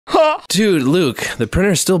Dude, Luke, the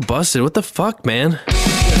printer's still busted. What the fuck, man?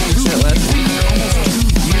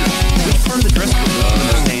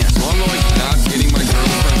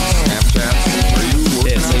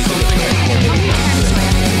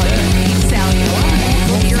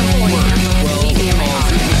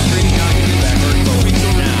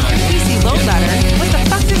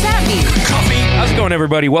 How's it going,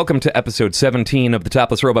 everybody? Welcome to episode 17 of the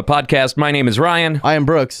Topless Robot podcast. My name is Ryan. I am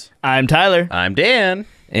Brooks. I'm Tyler. I'm Dan.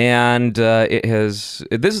 And this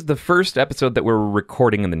is the first episode that we're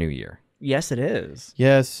recording in the new year. Yes, it is.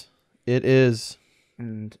 Yes, it is.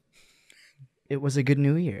 And it was a good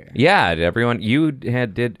new year. Yeah,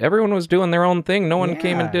 everyone was doing their own thing. No one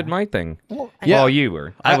came and did my thing. Yeah. Well, you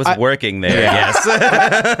were. I was working there, yes.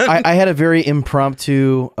 I had a very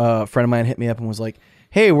impromptu friend of mine hit me up and was like,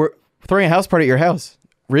 hey, we're throwing a house party at your house.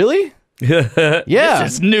 Really? Yeah.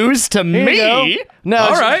 This is news to me. No,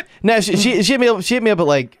 All right. She hit me up at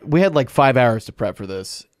like, we had like 5 hours to prep for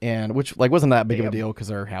this, and which like wasn't that big of a deal because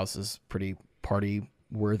our house is pretty party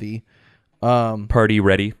worthy. Party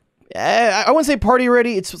ready. I wouldn't say party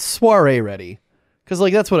ready. It's soiree ready, because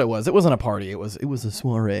like that's what it was. It wasn't a party. It was a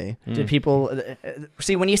soiree. Did people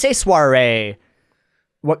see when you say soiree?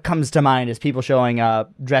 What comes to mind is people showing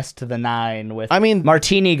up dressed to the nine with,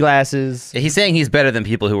 martini glasses. He's saying he's better than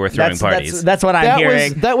people who were throwing parties. That's what I'm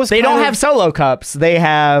hearing. They don't have solo cups. They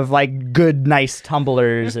have like good, nice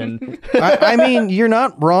tumblers and. I mean, you're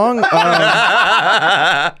not wrong.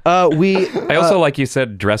 I also like you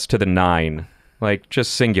said dressed to the nine, like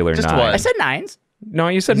just singular Just nine. one. I said nines. No,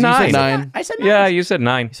 you said You nine. said nine. I said nines. Yeah, you said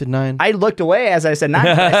nine. You said 9. I looked away as I said nines.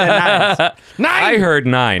 I said nines. I heard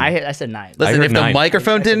nine. I said nines. Listen, heard if the nine.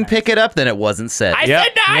 microphone didn't pick it up, then it wasn't said. I said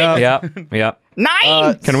nines. Yeah.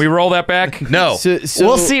 Nine. Can we roll that back? No. So,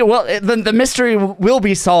 We'll see. Well, the mystery will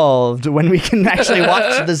be solved when we can actually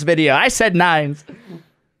watch this video. I said nines.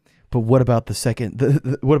 But what about the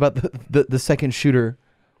second? What about the second shooter?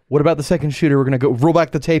 What about the second shooter? We're gonna go roll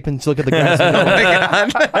back the tape and look at the grass. Oh my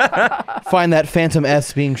God. Find that Phantom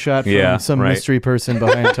S being shot from some mystery person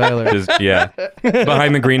behind Tyler.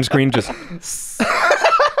 Behind the green screen, just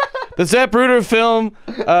The Zapruder film.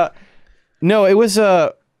 No, it was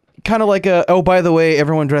kind of like oh, by the way,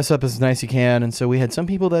 everyone dress up as nice you can, and so we had some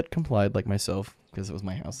people that complied, like myself, because it was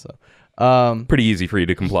my house. So pretty easy for you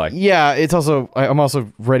to comply. yeah, it's also I'm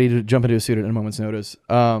also ready to jump into a suit at a moment's notice.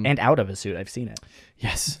 And out of a suit. I've seen it.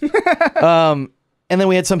 Yes. And then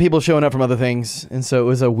we had some people showing up from other things, and so it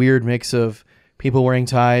was a weird mix of people wearing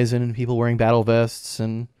ties and people wearing battle vests,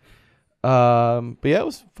 and but yeah, it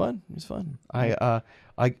was fun. It was fun. I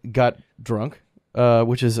got drunk,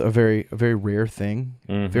 which is a very rare thing,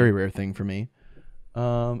 very rare thing for me.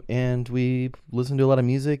 And we listened to a lot of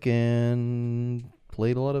music and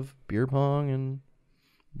played a lot of beer pong and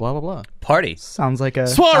blah blah blah. Party. Sounds like a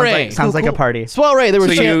Soiree. Sounds like a party. Soiree. There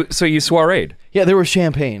was So you soireed. yeah, there was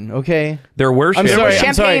champagne. Okay, There were. I'm sorry.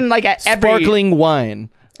 Champagne like at every. Sparkling wine.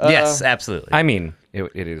 Yes, absolutely. I mean,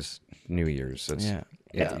 it is New Year's. It's, Yeah.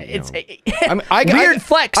 It's Weird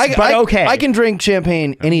flex, but okay. I can drink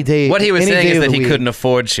champagne any day. what he was any saying day is of that the he week. couldn't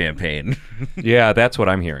afford champagne. Yeah, that's what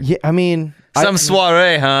I'm hearing. Yeah, I mean, Some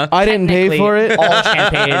soiree, huh? I didn't pay for it. All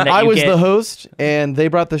champagne. That I you was get. the host, and they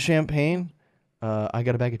brought the champagne. I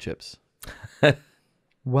got a bag of chips.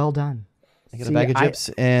 Well done. I got a bag of chips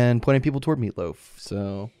and pointing people toward meatloaf.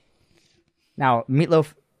 So Now,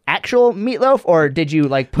 meatloaf, actual meatloaf, or did you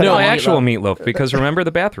like put No, on actual meatloaf? meatloaf, because remember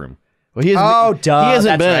the bathroom. well, he hasn't. Oh, duh. He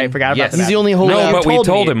hasn't That's been. right. I forgot about Yes. that. He's the only holdout. No, but we told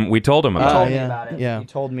told me. him. We told him about told it. me yeah, about it. yeah. You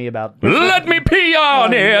told me about. Let me pee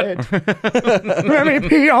on it. Let me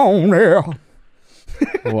pee on there.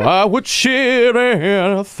 Well, I would share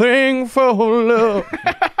anything for love.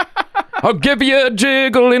 I'll give you a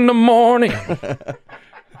jiggle in the morning.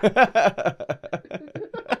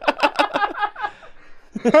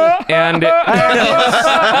 And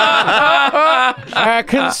I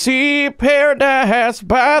can see paradise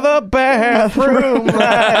by the bathroom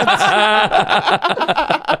lights.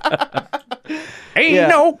 Ain't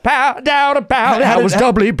no doubt about it. I was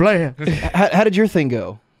doubly blessed. How did your thing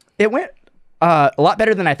go? It went a lot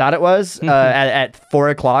better than I thought it was at 4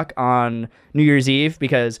 o'clock on New Year's Eve,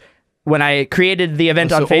 because when I created the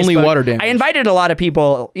event on So Facebook, only water damage. I invited a lot of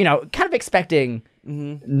people, kind of expecting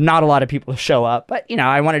not a lot of people to show up, but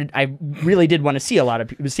I really did want to see a lot of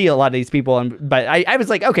these people, but I was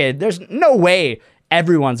like, okay, there's no way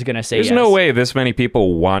everyone's gonna say there's yes. no way this many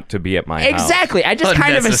people want to be at my house. Exactly. I just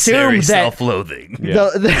kind of Unnecessary assumed that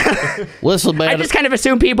self-loathing. Listen, man. I just kind of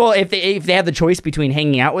assume people, if they have the choice between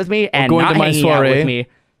hanging out with me and going not to my hanging out soiree. with me,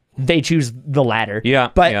 they choose the latter. Yeah,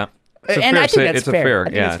 but yeah. It's a and fair I think that's it's a fair. fair, I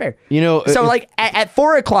think yeah. that's fair. You know, So like at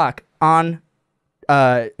 4 o'clock on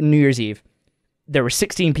New Year's Eve, there were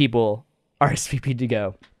 16 people RSVP'd to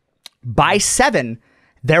go. By 7,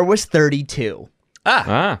 there was 32.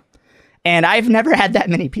 And I've never had that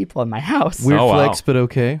many people in my house. Weird Oh, wow. flex, but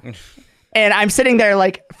okay. And I'm sitting there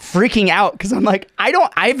like freaking out because I'm like,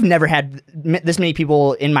 I've never had this many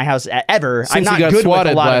people in my house ever. Since I'm not you got good with a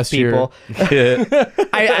swatted lot of last year. people.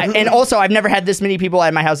 And also I've never had this many people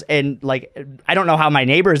at my house, and like I don't know how my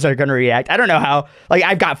neighbors are gonna react. I don't know how, like,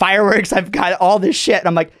 I've got fireworks, I've got all this shit, and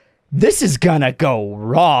I'm like, this is gonna go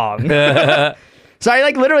wrong. So I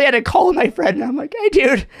like literally had to call my friend, and I'm like, hey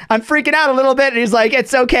dude, I'm freaking out a little bit. And he's like,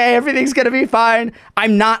 it's okay, everything's gonna be fine.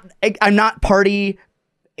 I'm not party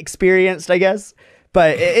experienced, I guess,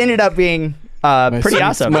 but it ended up being pretty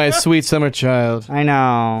awesome. My sweet summer child. I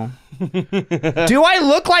know. Do I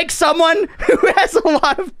look like someone who has a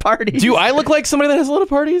lot of parties? Do I look like somebody that has a lot of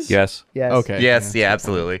parties? Yes. Yes. Okay. Yes, yeah,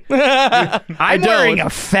 absolutely. I'm wearing a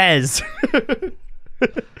fez.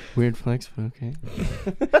 Weird flex, but okay.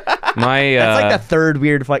 My That's like the third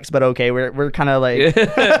weird flex, but okay. We're kind of like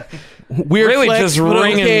Weird really flex, just but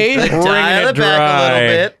ringing, okay. ringing Dial it it back a dry.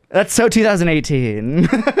 little bit. that's so 2018.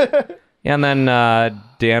 And then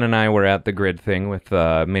Dan and I were at the grid thing with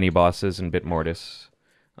Mini Bosses and Bitmortis.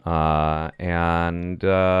 And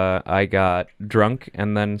I got drunk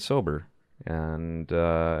and then sober. And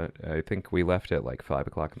I think we left at like 5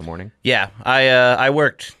 o'clock in the morning. Yeah, I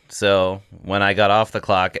worked, so when I got off the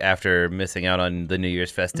clock after missing out on the New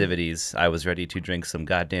Year's festivities, I was ready to drink some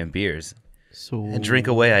goddamn beers. So And drink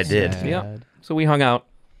away I did. sad. Yeah. So we hung out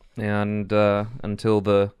and until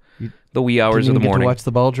the wee hours Didn't of the even get morning. to watch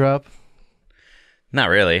the ball drop. Not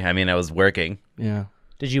really. I mean, I was working. Yeah.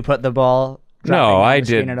 Did you put the ball? No, dropping on I the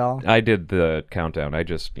screen did. at all? I did the countdown. I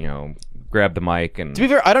just grabbed the mic and To be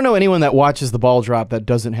fair, I don't know anyone that watches the ball drop that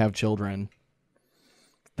doesn't have children.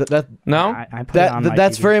 no. I put it on my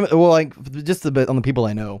That's TV. very well, like just a bit on the people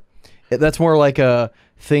I know. That's more like a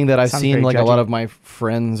thing that I've Sounds seen very like a lot judgy. of my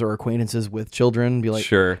friends or acquaintances with we're like,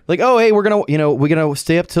 Sure. like, oh hey, we're gonna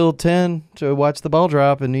stay up till 10 to watch the ball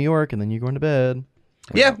drop in New York, and then you're going to bed.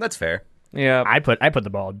 Yeah, that's fair. Yeah. I put the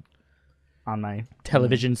ball on my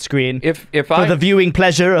television screen If for I the viewing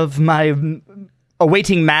pleasure of my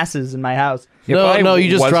awaiting masses in my house. if I No, you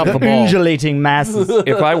just wasn't- dropped the ball. Undulating masses.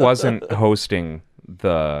 if I wasn't hosting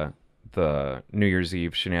the New Year's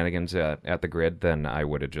Eve shenanigans at the grid, then I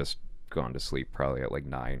would have just gone to sleep probably at like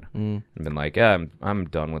 9 and been like, yeah, I'm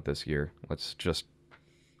done with this year. Let's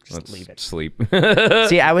leave it. sleep.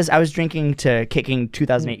 See, I was drinking to kicking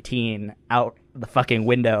 2018 out the fucking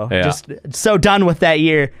window. Yeah. Just so done with that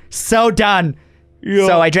year. So done.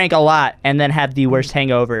 So I drank a lot and then had the worst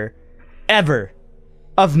hangover ever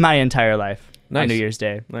of my entire life on Nice. New Year's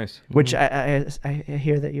Day. Nice. Which I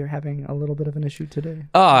hear that you're having a little bit of an issue today.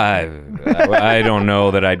 I don't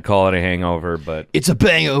know that I'd call it a hangover, but It's a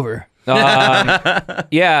bangover.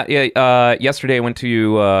 yesterday I went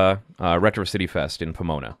to Retro City Fest in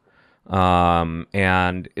Pomona.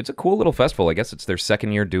 And it's a cool little festival. I guess it's their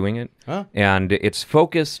second year doing it. Huh. And it's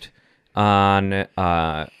focused on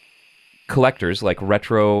collectors, like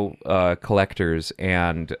retro collectors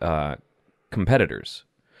and competitors.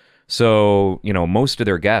 So, most of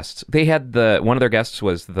their guests, they had one of their guests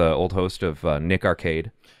was the old host of Nick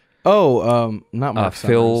Arcade. Oh, not Mark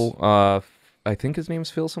Phil, Summers. I think his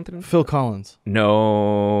name's Phil something. Phil Collins.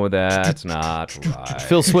 No, that's not right.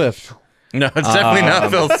 Phil Swift. No, it's definitely not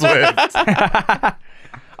Phil Swift.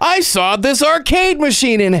 I sawed this arcade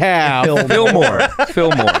machine in half. Fillmore.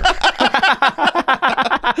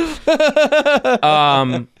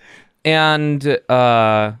 And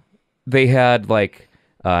they had like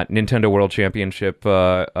Nintendo World Championship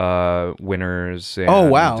winners. And, Oh,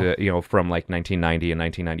 wow. From like 1990 and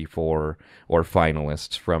 1994, or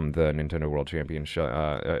finalists from the Nintendo World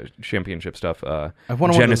Championship stuff. won one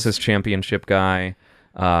of Genesis Championship guy.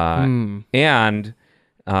 And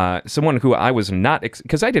someone who I was not,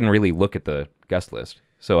 because I didn't really look at the guest list,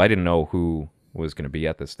 so I didn't know who was going to be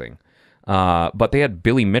at this thing. But they had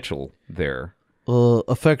Billy Mitchell there.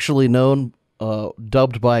 Affectionately known,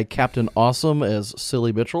 dubbed by Captain Awesome as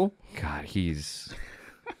Silly Mitchell. God, he's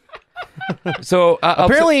so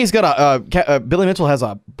Apparently, he's got Billy Mitchell has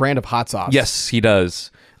a brand of hot sauce. yes, he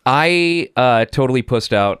does. I totally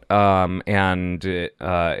pussed out, and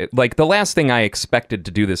like the last thing I expected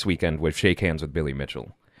to do this weekend was shake hands with Billy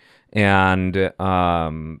Mitchell, and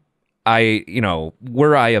were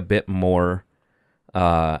I a bit more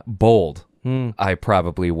bold, I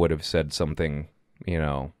probably would have said something,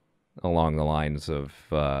 along the lines of,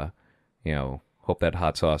 hope that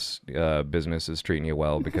hot sauce business is treating you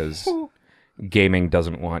well because gaming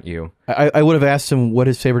doesn't want you. I would have asked him what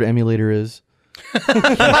his favorite emulator is.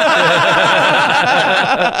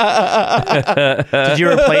 Did you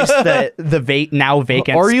replace the now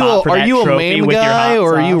vacant Are you spot for that a trophy meme with your guy hot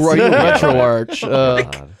or are you sauce? a retro arch?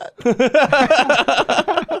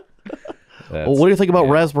 Well, what do you think about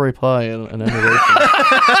Raspberry Pi and emulation?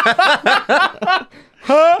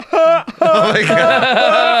 Oh my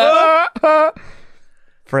god.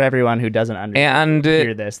 For everyone who doesn't And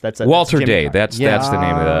hear this, that's Walter Jimmy Day. Carr. That's the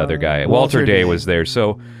name of the other guy. Walter Walter Day Day. was there.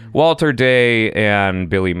 So Walter Day and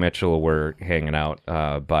Billy Mitchell were hanging out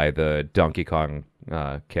by the Donkey Kong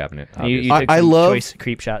cabinet. You obviously. took I some love- choice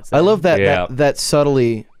creep shots. I love that Yeah. that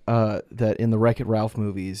subtly that in the Wreck-It Ralph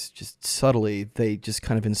movies, just subtly they just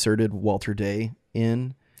kind of inserted Walter Day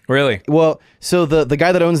in. Really? Well, so the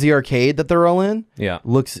guy that owns the arcade that they're all in Yeah.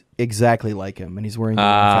 looks exactly like him, and he's wearing the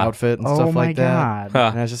outfit and Oh stuff my like that. God. Huh.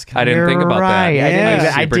 And I was just I kind didn't think about right.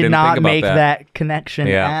 that. I super did didn't not think about make that connection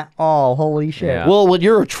Yeah. at all. Holy shit. Yeah. Well, when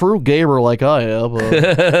you're a true gamer like I am,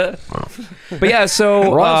 But yeah,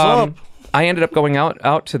 so Rise up. I ended up going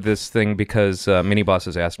out to this thing because Mini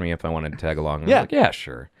Bosses asked me if I wanted to tag along. And I Yeah. was like, yeah,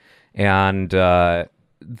 sure. And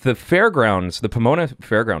the fairgrounds, the Pomona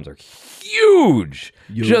fairgrounds are huge,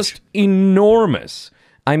 just enormous.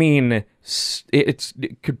 I mean, it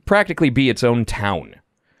could practically be its own town.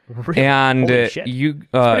 Really? And Holy shit. you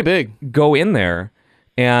pretty big. go in there,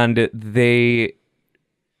 and they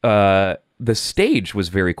the stage was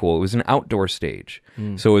very cool. It was an outdoor stage,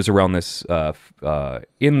 so it was around this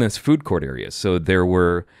in this food court area. So there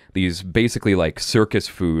were these basically like circus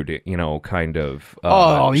food, kind of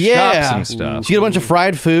Oh, yeah. shops and stuff. Did you get a bunch of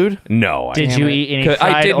fried food No, Did you eat any fried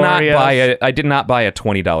I did not Oreos? I did not buy a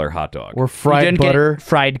 $20 hot dog. or You fried didn't butter? get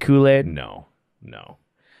fried Kool-Aid? No.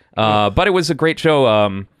 But it was a great show.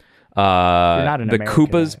 not an the American,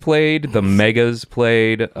 Koopas played, the Megas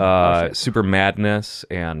played, Super Madness,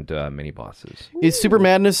 and Mini Bosses. Is Super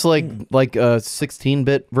Madness like a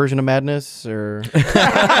 16-bit version of Madness, or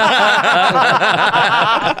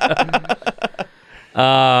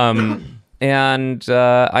And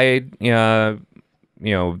I,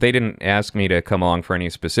 they didn't ask me to come along for any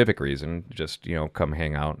specific reason. Just come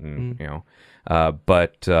hang out and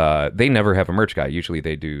but they never have a merch guy. Usually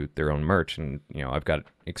they do their own merch, and I've got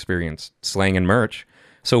experience slanging merch.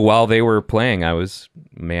 So while they were playing, I was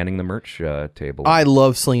manning the merch table. I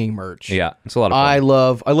love slinging merch. Yeah, it's a lot of fun.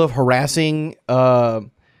 I love harassing.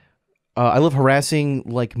 I love harassing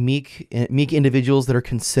like meek individuals that are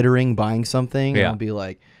considering buying something. Yeah. I'll be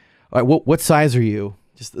like, all right, what size are you?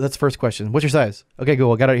 Just that's the first question. What's your size? Okay,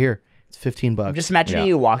 cool. I got it here. It's $15. I'm just imagining Yeah.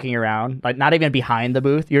 you walking around, like not even behind the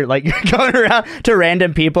booth. You're like you're going around to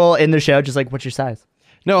random people in the show, just like, what's your size?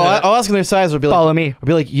 No, I'll ask them their size. I'll be like, Follow me. I'll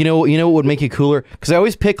be like, you know what would make you cooler? Because I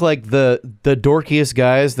always pick like the dorkiest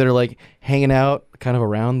guys that are like hanging out kind of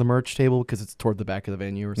around the merch table because it's toward the back of the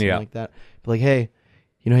venue or something Yeah. like that. Be like, hey,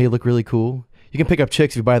 how you look really cool? You can pick up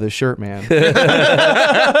chicks if you buy this shirt, man.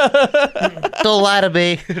 Don't lie to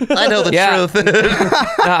me. I know the Yeah. truth.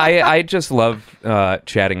 No, I just love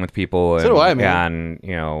chatting with people. And, So do I, man.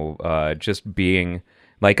 And just being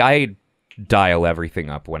like, I dial everything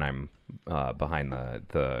up when I'm behind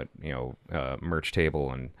the merch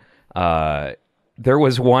table, and there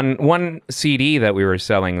was one CD that we were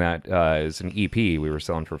selling that is an EP we were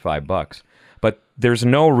selling for $5, but there's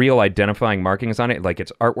no real identifying markings on it. Like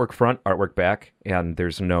it's artwork front, artwork back, and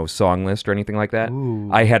there's no song list or anything like that.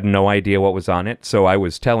 I had no idea what was on it, so I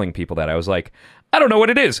was telling people that I was like, I don't know what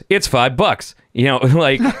it is. It's $5,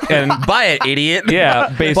 and Buy it, idiot. yeah,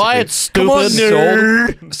 basically. Buy it,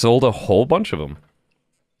 stupid. Sold a whole bunch of them.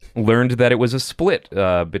 Learned that it was a split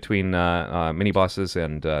between Mini Bosses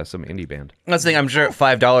and some indie band. I was saying, I'm sure at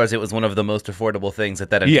 $5, it was one of the most affordable things at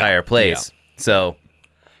that entire place. So,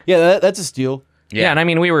 Yeah, that's a steal. Yeah, and I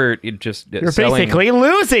mean, we were just You're selling, basically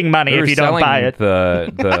losing money we were if you don't selling buy it.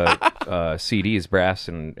 the CDs, Brass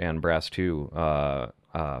and Brass 2, for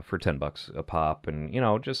 $10 a pop, and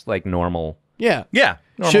just like normal. Yeah. yeah.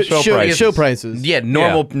 Normal show prices. Show prices. Yeah,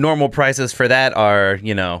 normal prices for that are,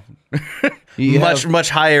 You much have- much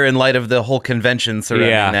higher in light of the whole convention surrounding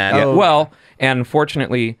that. Yeah. Oh. Well, and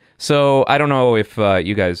fortunately, so I don't know if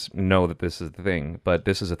you guys know that this is the thing, but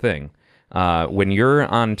this is a thing. When you're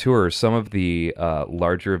on tour, some of the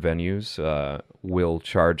larger venues will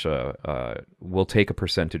charge will take a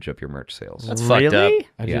percentage of your merch sales. That's fucked up. Really?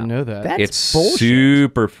 I Yeah. didn't know that. That's It's bullshit.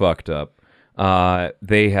 super fucked up.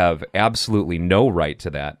 They have absolutely no right to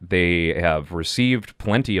that. They have received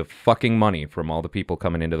plenty of fucking money from all the people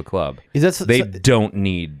coming into the club. They don't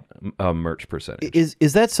need a merch percentage.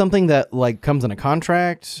 Is that something that like comes in a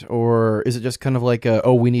contract, or is it just kind of like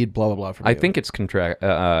we need blah blah blah from you? I think it's contract.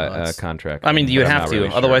 I mean, you would but I'm have not to.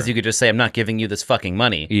 really Otherwise, sure. you could just say, I'm not giving you this fucking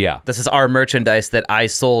money. Yeah. This is our merchandise that I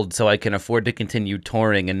sold so I can afford to continue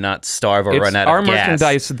touring and not starve or It's run out our of gas.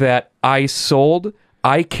 merchandise that I sold,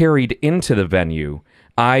 I carried into the venue,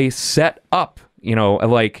 I set up,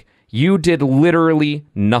 like you did literally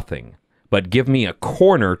nothing but give me a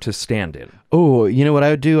corner to stand in. Oh, you know what I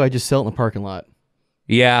would do? I just sell it in the parking lot.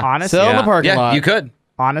 Yeah. Honestly, Sell in the parking Yeah, lot. you could.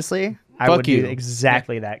 honestly, I Fuck would you. do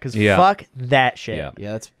exactly that because Yeah. fuck that shit. Yeah.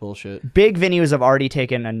 Yeah, that's bullshit. Big venues have already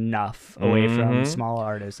taken enough away Mm-hmm. from small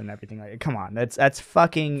artists and everything like that. Come on, that's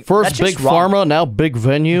fucking First that's big just wrong. pharma, now big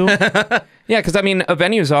venue. Yeah, because I mean, a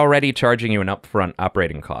venue's already charging you an upfront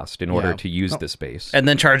operating cost in order Yeah. to use the space. And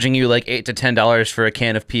then charging you like $8 to $10 for a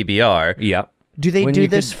can of PBR. Yeah. Do they When do you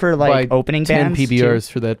this could for like buy opening 10 bands PBRs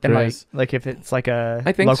too? for that And price. like if it's like a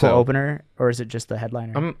I think local so. opener, or is it just the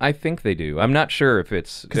headliner? I think they do. I'm not sure if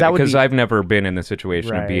it's that would because be- I've never been in the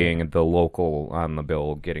situation Right. of being the local on the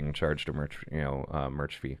bill getting charged a merch,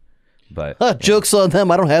 merch fee. But Joke's on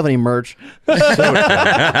them. I don't have any merch.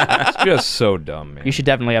 it's just so dumb, man. You should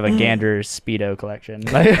definitely have a Gander Speedo collection.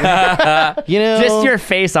 You know, Just your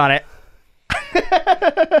face on it.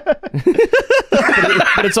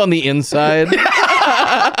 but it's on the inside.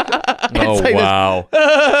 Oh like this- wow!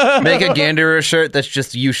 Make a Ganderer shirt that's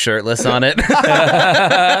just you shirtless on it.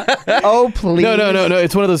 Oh please. No.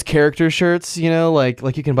 It's one of those character shirts,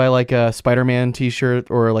 like you can buy like a Spider-Man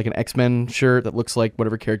T-shirt or like an X-Men shirt that looks like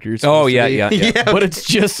whatever character you're supposed Oh to yeah, be. yeah. But it's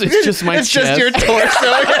just my it's chest. just your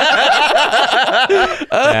torso.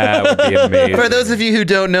 That would be amazing. For those of you who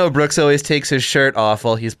don't know, Brooks always takes his shirt off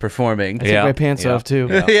while he's performing. Take my pants off too.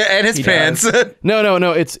 Yeah, and his pants.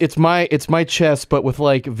 No. It's my chest, but with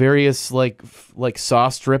like various like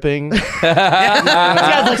sauce dripping. He's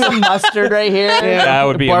got like some mustard right here. That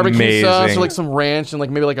would be barbecue sauce amazing. or like some ranch and like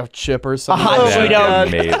maybe like a chip or something. hot like that.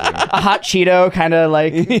 That'd be Cheeto. amazing. A hot Cheeto kind of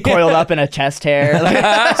like coiled up in a chest hair.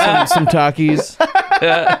 Like, some Takis.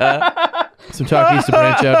 Some Takis to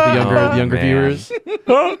branch out to the younger man. viewers.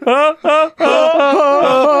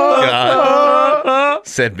 God.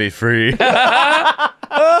 Set me free. I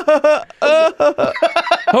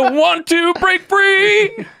want to break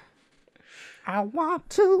free. I want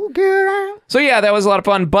to get out. So yeah, that was a lot of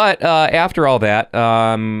fun. But after all that,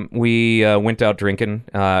 we went out drinking.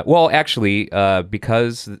 Well, actually,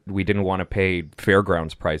 because we didn't want to pay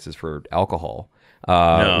fairgrounds prices for alcohol,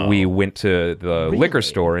 No. we went to the liquor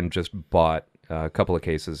store and just bought a couple of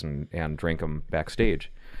cases and drank them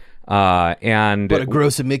backstage. And But a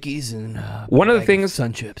gross of Mickey's and One of the bag things-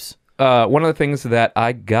 sun chips. one of the things that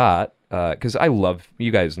I got, because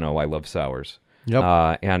you guys know I love sours. Yep.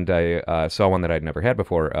 And I saw one that I'd never had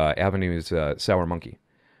before, Avenue's Sour Monkey.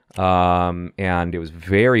 And it was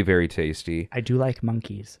very, very tasty. I do like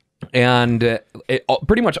monkeys. And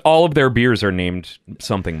pretty much all of their beers are named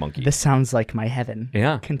something monkey. This sounds like my heaven.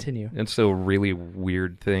 Yeah. Continue. It's a really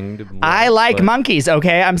weird thing to I like but- monkeys,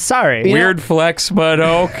 okay? I'm sorry. Weird flex, but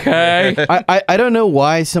okay. I don't know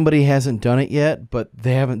why somebody hasn't done it yet, but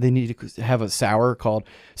they haven't. They need to have a sour called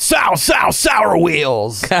Sour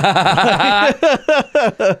Wheels.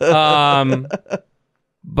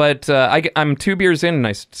 But I'm 2 beers in and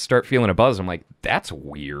I start feeling a buzz. I'm like, that's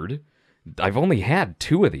weird. I've only had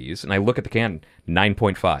 2 of these, and I look at the can,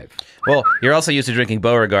 9.5. Well, you're also used to drinking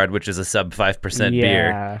Beauregard, which is a sub 5% beer.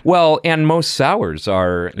 Yeah. Well, and most sours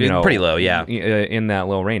are, Pretty low, yeah. in that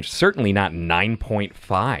low range. Certainly not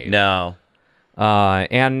 9.5. No.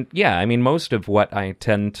 And yeah, I mean, most of what I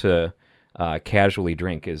tend to casually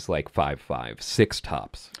drink is like 5.5, 6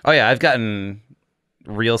 tops. Oh, yeah, I've gotten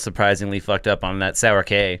real surprisingly fucked up on that Sour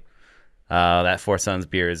K. That Four Sons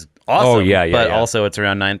beer is awesome. Oh, yeah, but yeah. also it's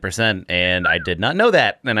around 9%, and I did not know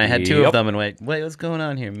that. And I had 2 of Yep. them and wait, what's going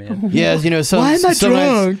on here, man? Yeah, Why am I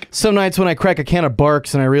drunk? Some nights when I crack a can of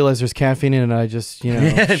Barks and I realize there's caffeine in it, I just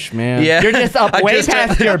man. Yeah. You're just up I way just-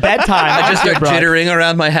 past your bedtime. I just Bro. start jittering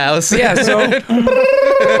around my house. Yeah, so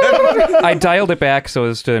I dialed it back so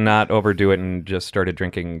as to not overdo it and just started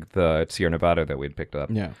drinking the Sierra Nevada that we'd picked up.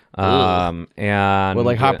 Yeah. And What,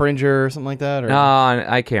 like Hop Ranger or something like that? Or? No,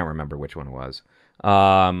 I can't remember which one it was.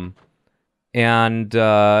 And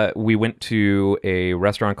we went to a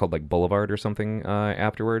restaurant called like Boulevard or something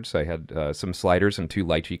afterwards. I had some sliders and 2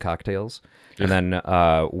 lychee cocktails. And then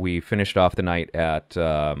we finished off the night at...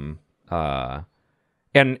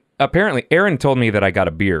 and apparently, Aaron told me that I got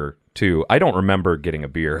a beer, too. I don't remember getting a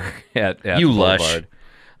beer at You lush. Boulevard.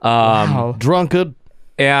 Wow. Drunkard.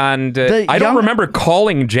 And I don't remember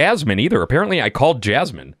calling Jasmine either. Apparently, I called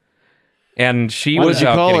Jasmine, and she What was did you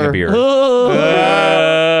out call getting her? a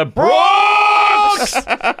beer. Bronx.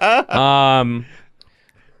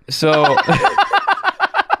 So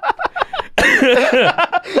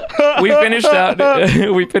we finished out.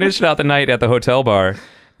 We finished out the night at the hotel bar,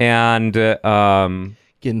 and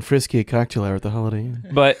Getting frisky at cocktail hour at the Holiday Inn.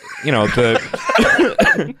 but you know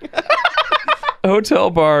the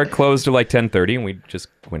hotel bar closed at like 10:30, and we just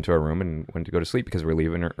went to our room and went to go to sleep because we were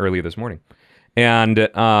leaving early this morning. And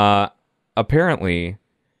apparently,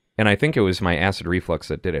 and I think it was my acid reflux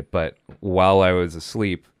that did it, but while I was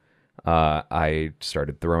asleep, I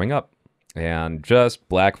started throwing up and just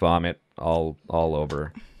black vomit all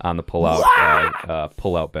over on the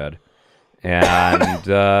pull-out bed. And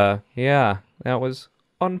yeah, that was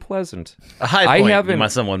unpleasant. A high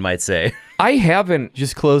point, someone might say. I haven't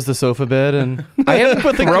Just close the sofa bed and I haven't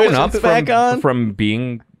put the thrown up cushions back on. from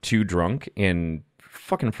being too drunk in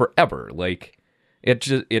fucking forever. Like it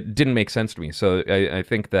didn't make sense to me. So I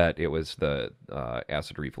think that it was the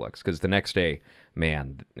acid reflux, because the next day,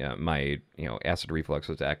 man, my acid reflux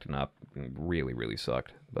was acting up. Really, really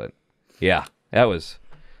sucked. But yeah, that was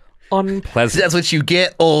unpleasant. That's what you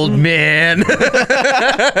get, old man.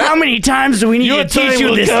 How many times do we need to teach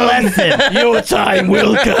you this lesson? Your time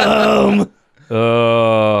will come.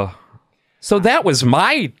 So that was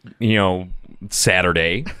my,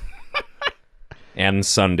 Saturday and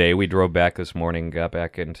Sunday. We drove back this morning, got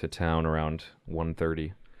back into town around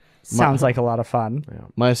 1:30. Sounds like a lot of fun.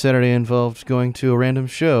 My Saturday involved going to a random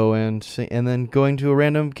show and then going to a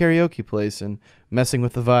random karaoke place and messing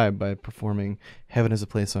with the vibe by performing "Heaven Is a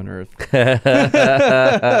Place on Earth."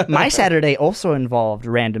 My Saturday also involved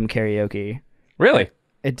random karaoke. Really?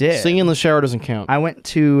 It did. Singing in the shower doesn't count. I went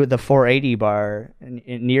to the 480 bar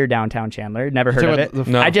near downtown Chandler. Never heard of it. about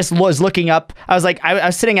the- No. I just was looking up. I was like, I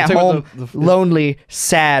was sitting at Talking home, about the- lonely,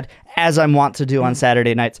 sad, as I'm wont to do on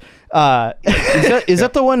Saturday nights. Is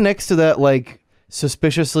that the one next to that like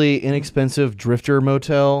suspiciously inexpensive drifter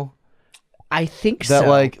motel I think that so.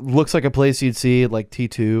 like looks like a place you'd see at like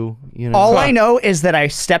T2? All I know is that I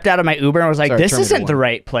stepped out of my Uber and was like, Sorry, this Terminator isn't the 1.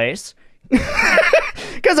 right place.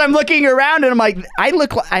 Because I'm looking around and I'm like,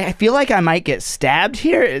 I feel like I might get stabbed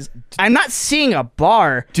here. I'm not seeing a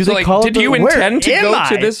bar. Do So, they like, call did it you the- intend to Where go am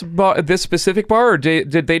to I? this specific bar, or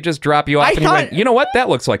did they just drop you off and you went, you know what, that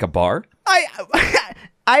looks like a bar?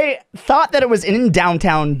 I thought that it was in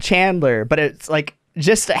downtown Chandler, but it's like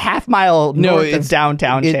just a half mile north of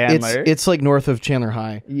downtown Chandler. It's like north of Chandler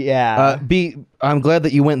High. Yeah. I'm glad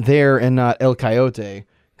that you went there and not El Coyote,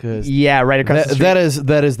 because Yeah, right across the street.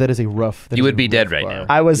 that is a rough. You would be dead right now.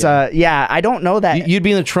 I was, I don't know that. You'd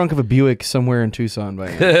be in the trunk of a Buick somewhere in Tucson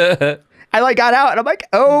by now. I got out and I'm like,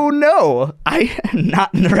 oh no, I am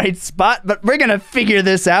not in the right spot, but we're going to figure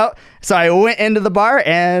this out. So I went into the bar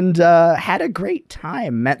and had a great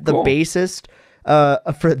time. Met the Cool. bassist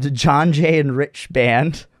for the John Jay and Rich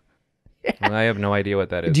band. I have no idea what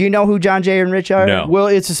that is. Do you know who John Jay and Rich are? No. Well,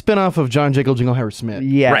 it's a spinoff of John Jekyll Jingle Smith.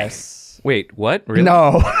 Yes. Wait, what? Really?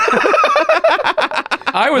 No.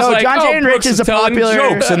 I was No, like, John Jay and Brooks Rich is a telling popular-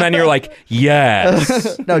 jokes, and then you're like,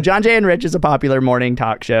 yes. No, John Jay and Rich is a popular morning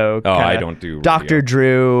talk show. Oh, kinda I don't do Dr. radio.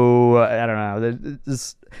 Drew. I don't know.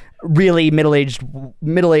 This really middle-aged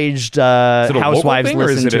it a local housewives thing, or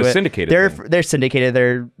is listen it to a it. syndicated thing? They're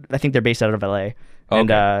syndicated. I think they're based out of LA.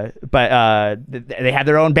 And Okay. but they have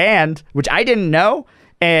their own band, which I didn't know,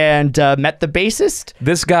 and met the bassist.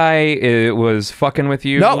 This guy was fucking with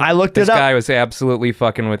you. No, I looked this it up. This guy was absolutely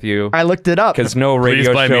fucking with you. I looked it up. Because no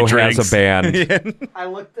radio buy me show has drinks. a band. I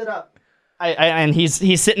looked it up. And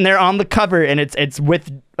he's sitting there on the cover, and it's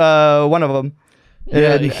with one of them.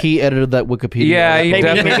 Yeah, he edited that Wikipedia. Yeah, he Maybe-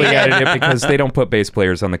 definitely maybe- edited it because they don't put bass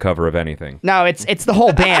players on the cover of anything. No, it's the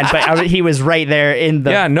whole band, but he was right there in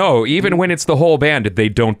the. Yeah, no, even when it's the whole band, they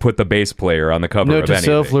don't put the bass player on the cover Note of to anything.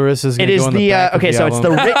 self: Larissa's It gonna is go on the back of okay, the so it's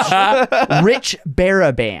album. the Rich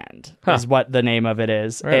Barra Band is what the name of it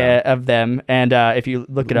is of them, and if you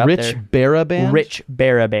look it up, Rich they're- Barra Band. Rich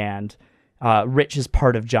Barra Band. Rich is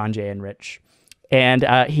part of John Jay and Rich, and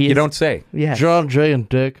he You don't say. yeah. John Jay and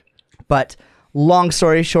Dick. But long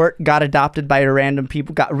story short, got adopted by random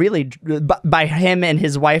people. Got really by him and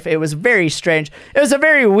his wife. It was very strange. It was a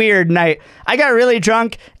very weird night. I got really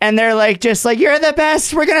drunk, and they're just like, "You're the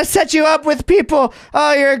best. We're gonna set you up with people.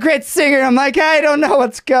 Oh, you're a great singer." I'm like, I don't know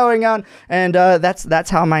what's going on, and that's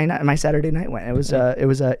how my Saturday night went. It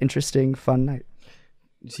was an interesting, fun night.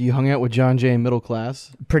 So you hung out with John Jay in middle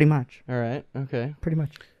class. Pretty much. All right. Okay. Pretty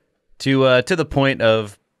much. To the point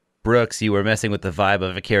of Brooks, you were messing with the vibe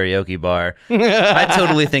of a karaoke bar. I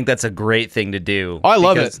totally think that's a great thing to do. I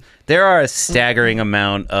love it. There are a staggering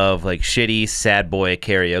amount of like shitty sad boy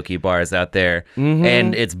karaoke bars out there,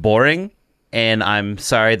 and it's boring. And I'm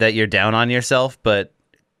sorry that you're down on yourself, but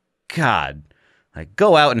God, like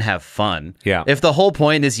go out and have fun. Yeah. If the whole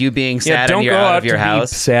point is you being sad don't and you're go out out of your to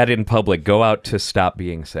house, be sad in public. Go out to stop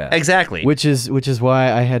being sad. exactly. Which is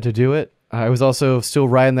why I had to do it. I was also still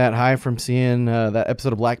riding that high from seeing that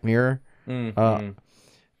episode of Black Mirror.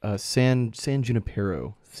 San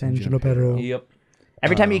Junipero. Yep.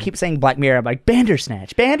 Every time you keep saying Black Mirror, I'm like,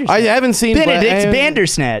 Bandersnatch. I haven't seen Benedict's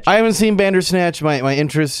Bandersnatch. I haven't seen Bandersnatch. My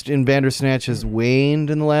interest in Bandersnatch has waned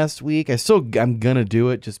in the last week. I'm gonna do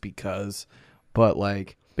it just because, but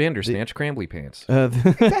like Bandersnatch Crambly Pants.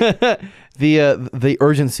 the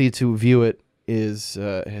urgency to view it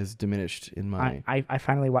has diminished in my. I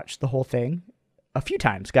finally watched the whole thing a few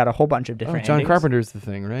times. Got a whole bunch of different John endings. Carpenter's the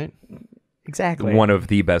thing, right? Exactly. One of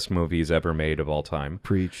the best movies ever made of all time.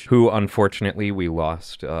 Preach. Who, unfortunately, we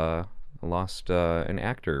lost an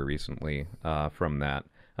actor recently from that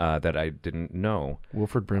I didn't know.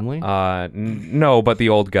 Wilford Brimley. No, but the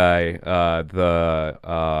old guy,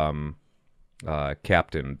 the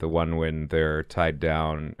captain, the one when they're tied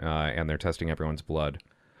down and they're testing everyone's blood.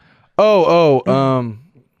 Yeah,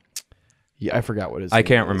 I forgot what his. I name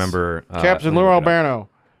can't is. remember. Captain Lou Albano.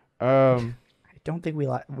 I don't think we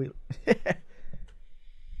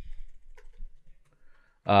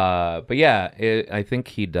but yeah, I think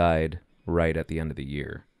he died right at the end of the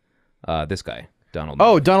year. This guy, Donald.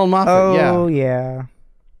 Donald Moffat. Oh, yeah.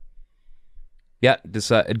 Yeah,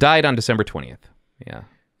 died on December 20th. Yeah.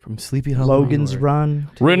 From Sleepy Hollow. Logan's Run.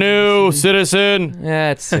 Renew, citizen. Yeah,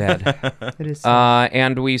 it's sad. It is sad.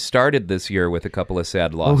 And we started this year with a couple of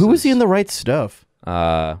sad losses. Who was he in The Right Stuff?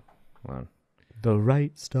 Hold on. The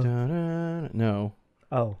Right Stuff. No.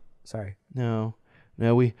 Oh, sorry. No,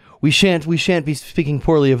 we shan't be speaking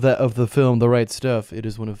poorly of the film The Right Stuff. It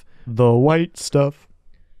is one of The White Stuff.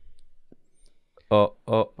 Rio.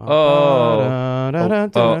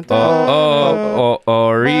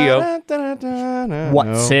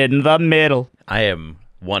 What's in the middle? I am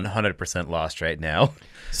 100% lost right now.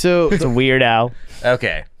 So It's a Weird Al.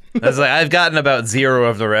 Okay. I was like, I've gotten about 0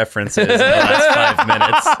 of the references in the last 5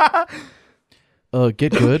 minutes.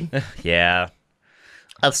 Get good. Yeah.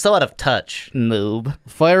 I'm so out of touch. Noob.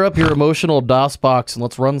 Fire up your emotional DOS box and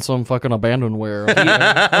let's run some fucking abandonware.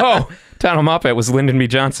 Donald Moffat was Lyndon B.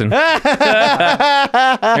 Johnson. There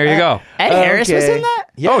you go. Ed Harris was in that?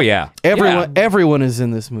 Oh, yeah. Everyone is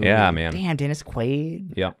in this movie. Yeah, man. Damn, Dennis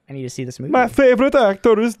Quaid. Yeah. I need to see this movie. favorite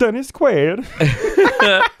actor is Dennis Quaid.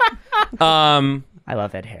 I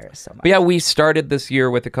love Ed Harris so much. But yeah, we started this year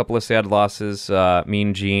with a couple of sad losses.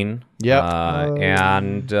 Mean Gene. Yep.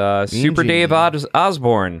 And Super Gene. Dave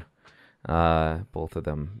Osborne. Both of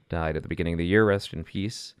them died at the beginning of the year. Rest in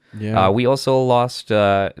peace. Yeah. We also lost,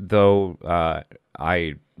 though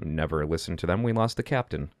I never listened to them, we lost the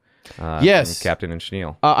captain. Yes. Captain and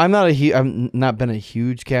Tennille. I'm not been a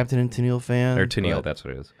huge Captain and Tennille fan. Or Tennille, that's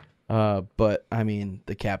what it is. But I mean,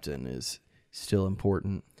 the captain is still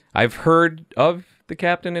important. I've heard of the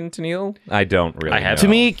captain and Tennille. I don't really know. To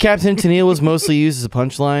me, Captain Tennille was mostly used as a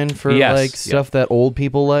punchline for Yes, stuff that old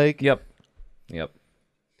people like. Yep.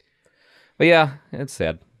 But yeah, it's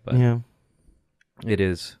sad. But Yeah. it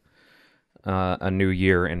is a new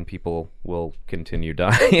year and people will continue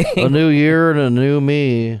dying. A new year and a new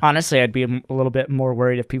me. Honestly, I'd be a little bit more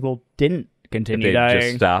worried if people didn't continue If they just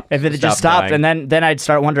dying. stopped- If it stopped just stopped, dying. and then I'd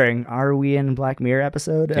start wondering, are we in Black Mirror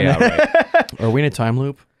episode? Yeah, right. Are we in a time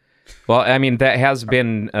loop? Well, I mean, that has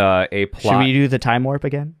been a plot. Should we do the time warp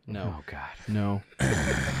again? No. Oh, God. No.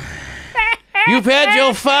 You've had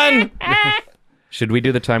your fun. Should we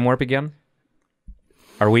do the time warp again?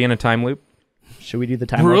 Are we in a time loop? Should we do the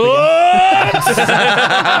time warp again?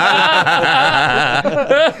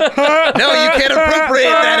 No, you can't appropriate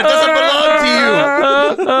that. It doesn't belong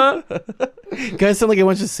to you. Guys sound like a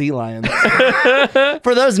bunch of sea lions.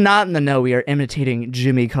 For those not in the know, we are imitating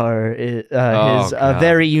Jimmy Carr. His God.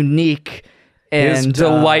 very unique and His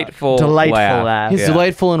delightful laugh. His Yeah.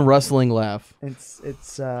 delightful and rustling laugh.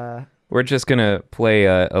 It's We're just gonna play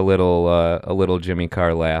a little Jimmy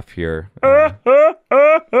Carr laugh here.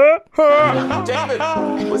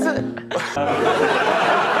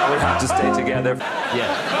 To stay together.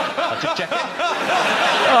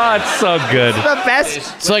 Oh, it's so good. the best.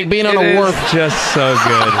 It's like being on It a is wharf. just so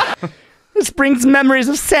good. This brings memories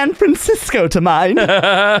of San Francisco to mind.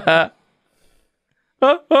 The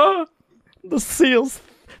seals,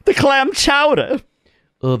 the clam chowder.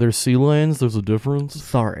 There's sea lions. There's a difference.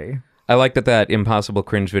 Sorry. I like that Impossible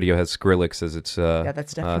Cringe video has Skrillex as its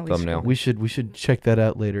that's definitely thumbnail. We should check that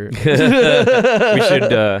out later. We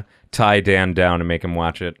should tie Dan down and make him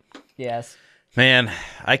watch it. Yes. Man,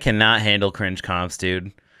 I cannot handle cringe comps,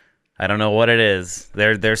 dude. I don't know what it is.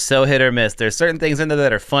 They're so hit or miss. There's certain things in there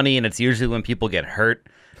that are funny, and it's usually when people get hurt.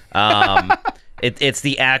 It's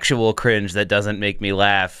the actual cringe that doesn't make me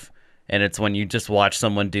laugh. And it's when you just watch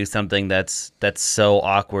someone do something that's so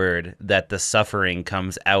awkward that the suffering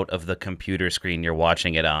comes out of the computer screen you're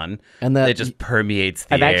watching it on, And that- it just permeates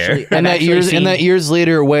the I've air. actually, and I've actually seen, years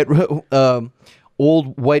later,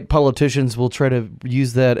 old white politicians will try to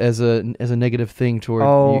use that as a negative thing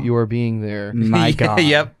toward your being there. my God.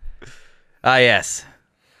 Yep. Ah, yes.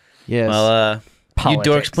 Yes. Well, you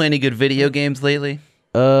Politics. dorks play any good video games lately?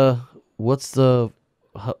 What is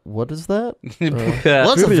that?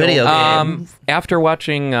 What's a video game? After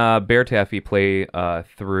watching Bear Taffy play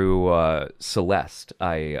through Celeste,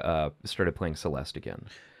 I started playing Celeste again.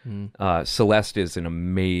 Celeste is an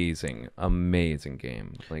amazing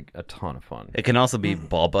game, like a ton of fun. It can also be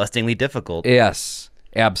ball-bustingly difficult. Yes,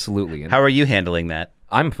 absolutely. And How are you handling that?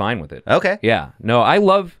 I'm fine with it. Okay. Yeah. No, I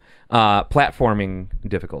love platforming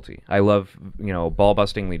difficulty. I love,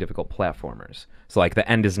 ball-bustingly difficult platformers. So like The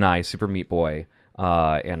End Is Nigh, Super Meat Boy,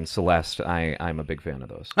 and Celeste, I'm a big fan of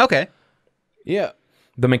those. Okay. Yeah.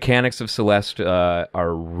 The mechanics of Celeste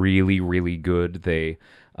are really, really good.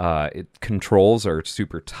 Controls are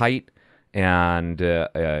super tight, and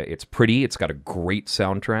it's pretty. It's got a great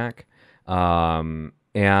soundtrack.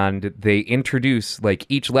 And they introduce, like,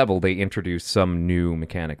 each level, they introduce some new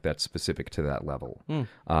mechanic that's specific to that level.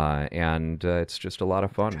 And it's just a lot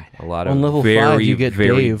of fun. A lot of On level 5, very, you get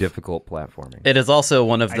very Dave. difficult platforming. It is also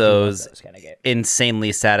one of those kind of games.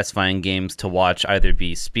 insanely satisfying games to watch either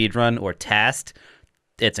be speedrun or tasked.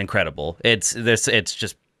 It's incredible. It's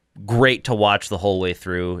just great to watch the whole way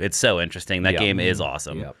through. It's so interesting. That game is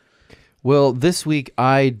awesome. Yep. Well, this week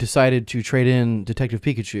I decided to trade in Detective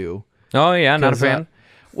Pikachu. Oh, yeah, not a 'Cause, fan.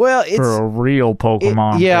 Well, it's For a real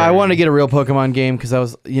Pokemon. I wanted to get a real Pokemon game because I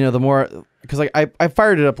was, the more because like I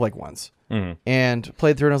fired it up like once and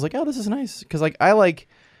played through it and I was like, oh, this is nice because like I like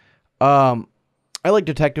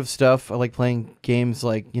detective stuff. I like playing games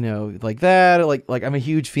like like that. Like I'm a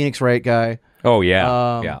huge Phoenix Wright guy. Oh,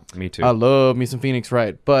 yeah. Yeah, me too. I love me some Phoenix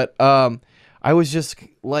Wright, but I was just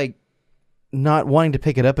like not wanting to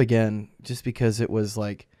pick it up again just because it was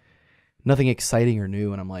like nothing exciting or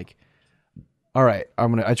new, and I'm like, all right,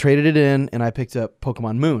 I traded it in and I picked up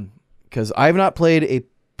Pokemon Moon because I've not played a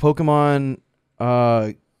Pokemon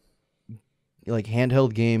like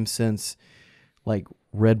handheld game since like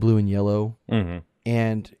Red, Blue, and Yellow,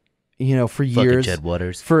 and for years, Jed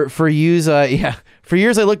Waters. for years, for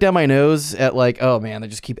years I looked down my nose at like, oh man, they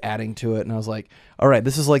just keep adding to it, and I was like, all right,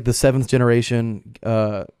 this is like the 7th generation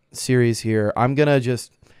series here. I'm gonna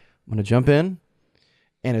jump in,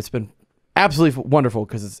 and it's been absolutely wonderful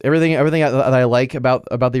because it's everything that I like about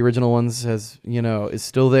the original ones is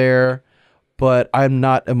still there, but I'm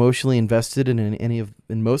not emotionally invested in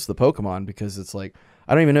most of the Pokemon because it's like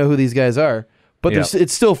I don't even know who these guys are, but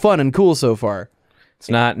it's still fun and cool so far. It's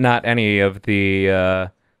not any of the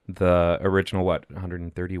original,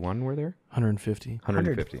 131 were there? 150.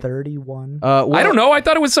 150. 131. I don't know. I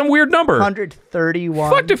thought it was some weird number. 131.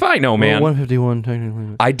 Fuck if I know, man. 151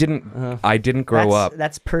 technically. I didn't grow up.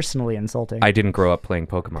 That's personally insulting. I didn't grow up playing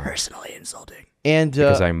Pokemon personally insulting. And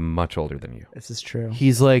because I'm much older than you. This is true.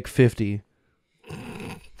 he's like 50.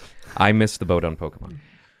 I missed the boat on Pokemon.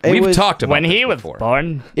 It We've was- talked about When this he was before.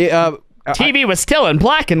 born, It, TV was still in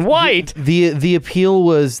black and white. the appeal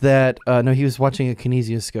was that no, he was watching a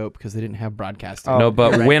kinesioscope because they didn't have broadcasting. No,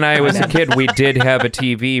 but when I was a kid, we did have a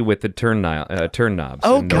TV with the turn knobs.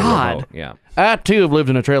 Oh, and no God. remote. Yeah. I too have lived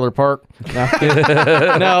in a trailer park. No,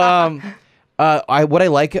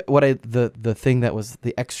 the thing that was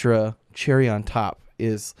the extra cherry on top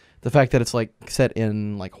is the fact that it's like set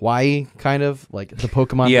in like Hawaii, kind of like the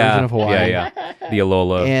Pokemon version of Hawaii. Yeah. The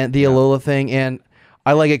Alola. And the Alola thing, and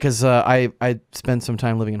I like it because I spent some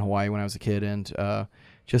time living in Hawaii when I was a kid, and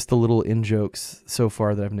just the little in jokes so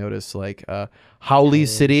far that I've noticed, like Howley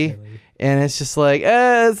City, and it's just like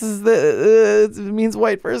this is it means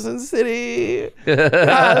white person city.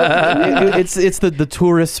 It's the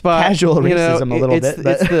tourist spot. Casual racism a little bit,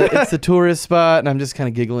 but- It's the tourist spot, and I'm just kind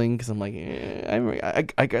of giggling because I'm like,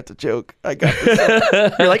 I got the joke. I got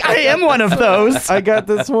this. You're like, I am one of those. I got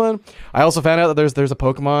this one. I also found out that there's a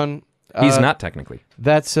Pokemon. He's not technically.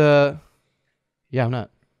 That's yeah, I'm not.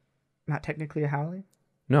 Not technically a Howley.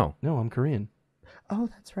 No. No, I'm Korean. Oh,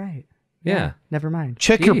 that's right. Yeah. Never mind.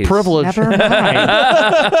 Check your Jeez. privilege. Never mind.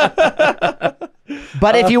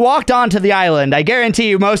 But if you walked onto the island, I guarantee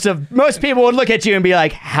you most people would look at you and be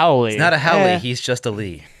like, Howley. Not a Howley, he's just a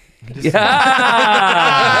Lee. That's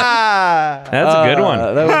a good one.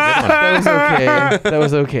 That was okay. That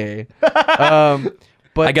was okay.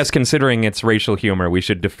 But I guess considering it's racial humor, we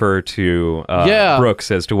should defer to Yeah.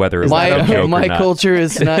 Brooks as to whether it's a joke or my not. culture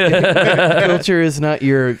is not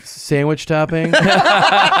your sandwich topping.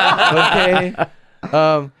 Okay.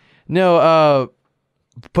 No.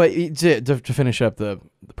 But to finish up the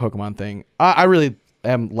Pokemon thing, I really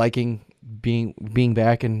am liking being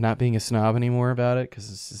back and not being a snob anymore about it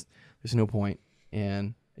because there's no point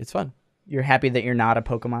and it's fun. You're happy that you're not a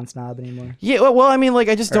Pokemon snob anymore? Yeah. Well, I mean, like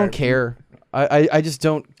I just don't care. I just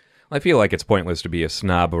don't. I feel like it's pointless to be a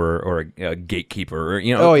snob or a gatekeeper or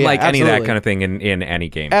any of absolutely. that kind of thing in any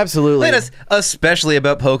game. Absolutely. Especially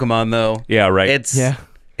about Pokemon, though. Yeah, right.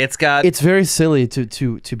 It's got. It's very silly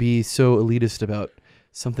to be so elitist about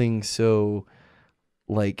something so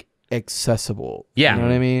like accessible. Yeah. You know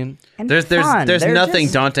what I mean? And There's fun. They're nothing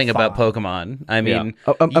just daunting about fun. Pokemon. I mean,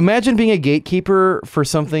 Imagine being a gatekeeper for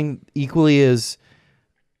something equally as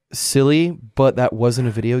silly, but that wasn't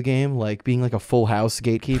a video game, like being like a Full House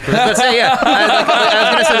gatekeeper. I was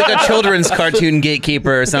gonna say like a children's cartoon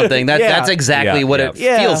gatekeeper or something. That's exactly what it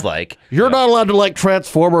feels like. You're not allowed to like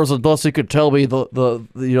Transformers unless you could tell me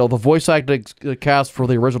the voice acting cast for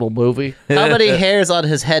the original movie. How many hairs on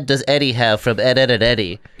his head does Eddie have from Ed, Ed, and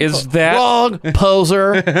Eddie? Is that Wrong,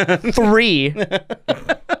 poser. 3.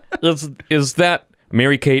 is that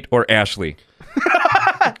Mary Kate or Ashley?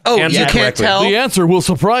 Oh, Answer you can't correctly. tell. The answer will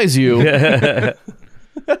surprise you.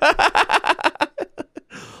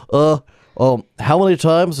 How many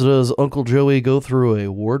times does Uncle Joey go through a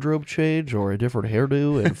wardrobe change or a different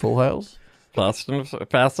hairdo in Full House? Fast and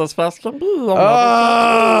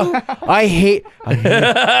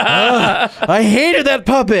I hated that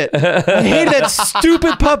puppet. I hated that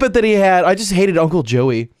stupid puppet that he had. I just hated Uncle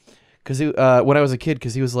Joey because when I was a kid,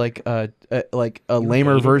 because he was like a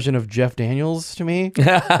lamer version of Jeff Daniels to me.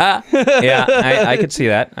 Yeah, I could see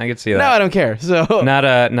that. I could see No, that. I don't care. So Not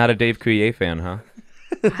a Dave Coulier fan, huh?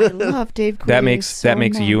 I love Dave Coulier That makes so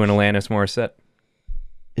much. you and Alanis Morissette.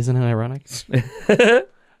 isn't it ironic?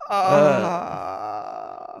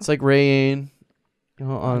 It's like rain.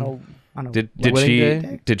 On Did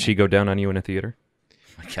Wedding Day? she go down on you in a theater?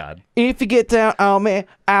 Oh my God. if you get down on me,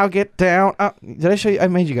 I'll get down. Did I show you? I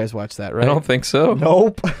made you guys watch that, right? I don't think so.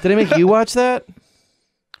 Nope. Did I make you watch that?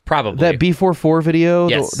 Probably. That B44 video,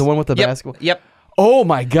 Yes. the one with the Yep, basketball. Yep. Oh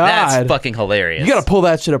my god, That's fucking hilarious. you gotta pull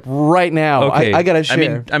that shit up right now. Okay. I gotta I share.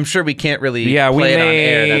 mean, I'm sure we can't really Yeah, we play it on may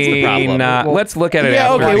air. That's the problem. not. Let's look at it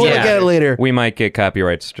yeah, after. okay, we'll Yeah. look at it later. We might get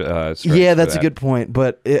copyright strikes. Yeah, that's for a that. good point.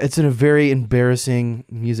 But it's in a very embarrassing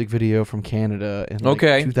music video from Canada in like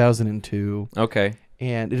Okay. 2002, Okay.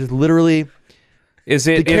 and it is literally Is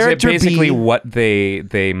The it character basically B- what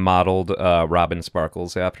they modeled Robin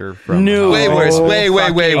Sparkles after? From No. How- Way worse. Way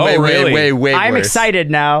really? worse. I'm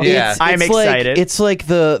excited now. Yeah. I'm it's excited. Like, it's like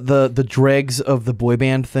the dregs of the boy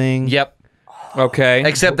band thing. Yep. Okay.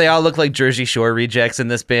 Except they all look like Jersey Shore rejects in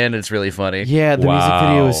this band. It's really funny. Yeah, the music Wow.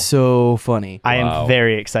 video is so funny. I Wow. am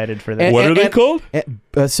very excited for this. And- What and- are they and- called?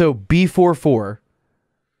 So B44.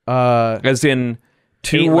 As in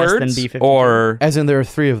two 8 less than words, B52. or As in there are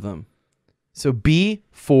 3 of them. So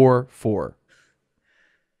B44.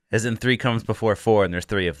 As in 3 comes before 4, and there's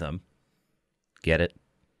 3 of them. Get it?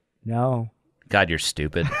 No. God, you're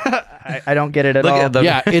stupid. I don't get it at Look all. at the.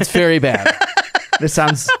 Yeah, it's very bad. This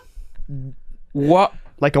sounds what?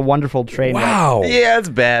 like a wonderful train wreck. Wow. Yeah, it's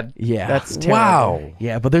bad. Yeah. That's terrible. Wow.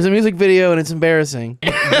 Yeah, but there's a music video and it's embarrassing.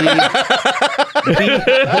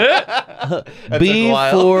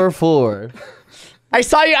 B44. I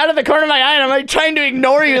saw you out of the corner of my eye and I'm like trying to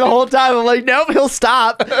ignore you the whole time. I'm like, nope, he'll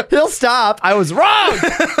stop. He'll stop. I was wrong.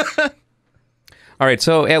 All right,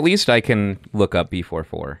 so at least I can look up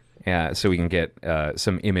B44, so we can get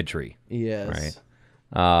some imagery. Yes. Right.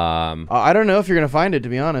 I don't know if you're going to find it, to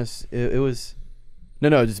be honest. It was...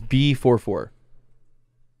 No, just B44.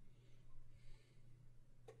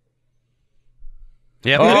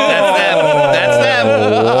 Yep. That's them. That's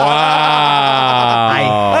them. Wow.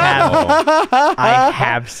 I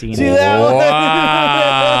have seen See it. that one?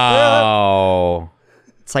 Wow.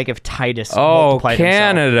 It's like if Titus Oh, multiplied himself.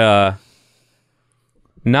 Canada.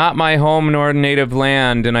 Not my home nor native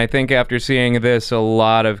land, and I think after seeing this, a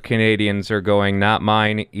lot of Canadians are going, not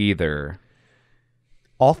mine either.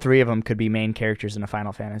 All 3 of them could be main characters in a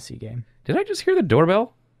Final Fantasy game. Did I just hear the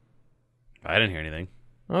doorbell? I didn't hear anything.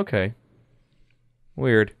 Okay.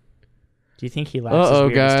 Weird. Do you think he laughs as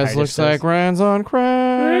weird as guys, Titus looks does? like Ryan's on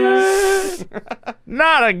crack.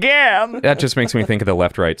 Not again. That just makes me think of the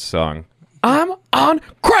Left Right song. I'm on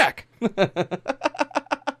crack.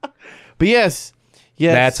 But yes.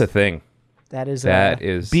 That's a thing. That is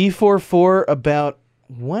B44 about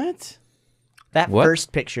what? that what?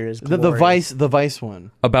 first picture is The glorious. the Vice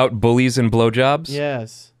one. About bullies and blowjobs.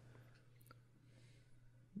 Yes.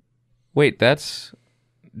 Wait, that's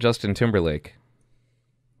Justin Timberlake.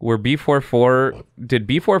 Did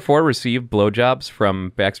B44 receive blowjobs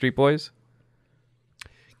from Backstreet Boys?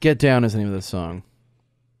 Get Down is the name of the song.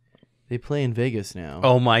 They play in Vegas now.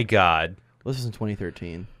 Oh my God. This is in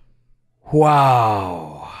 2013.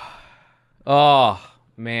 Wow. Oh,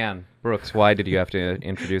 man. Brooks, why did you have to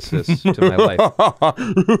introduce this to my life?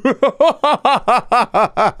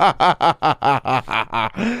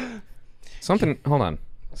 Hold on.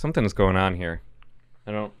 Something's going on here.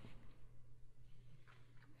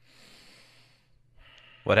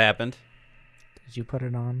 What happened? Did you put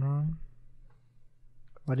it on wrong?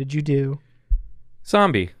 What did you do?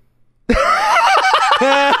 Zombie. Little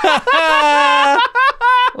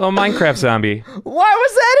Minecraft zombie. Why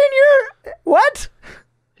was that in your what?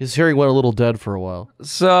 His hearing went a little dead for a while.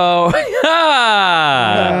 So,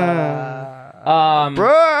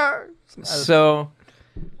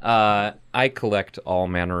 I collect all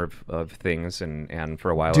manner of things, and for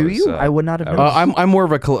a while Do you? I would not have known. I'm more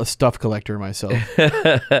of a stuff collector myself.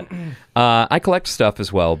 I collect stuff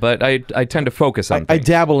as well, but I tend to focus on I things.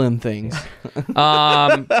 dabble in things.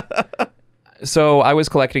 So I was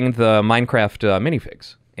collecting the Minecraft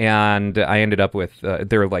minifigs, and I ended up with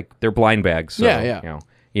they're blind bags. So, Yeah.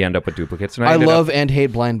 You end up with duplicates. And I ended love up, and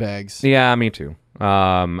hate blind bags. Yeah, me too.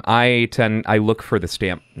 I look for the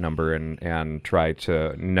stamp number and try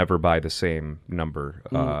to never buy the same number.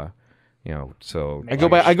 So I go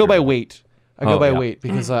by weight. I go by yeah. weight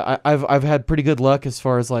because I've had pretty good luck as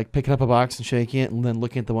far as like picking up a box and shaking it and then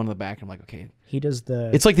looking at the one in the back. And I'm like, okay, He does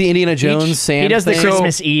the. it's like the Indiana Jones sand. He does the thing.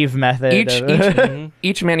 Christmas Eve method.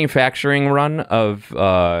 Each manufacturing run of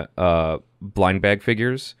blind bag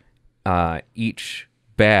figures, each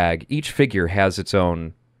figure has its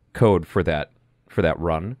own code for that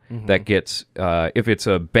run. That gets if it's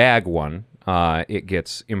a bag one, it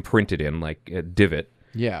gets imprinted in like a divot.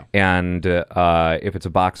 Yeah. And if it's a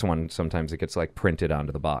box one, sometimes it gets like printed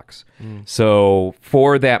onto the box. So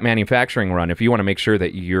for that manufacturing run, if you want to make sure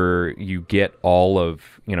that you get all of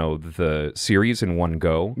the series in one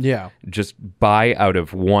go, just buy out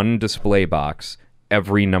of one display box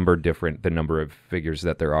every number different the number of figures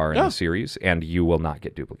that there are in the series, and you will not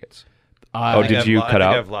get duplicates. Did you cut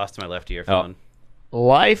out? I've lost my left earphone.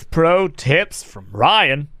 Life pro tips from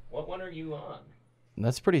Ryan. What one are you on?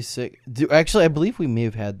 That's pretty sick. Actually, I believe we may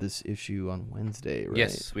have had this issue on Wednesday, right?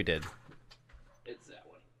 Yes, we did. It's that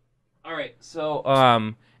one. All right.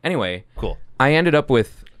 So, anyway, Cool. I ended up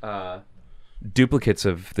with duplicates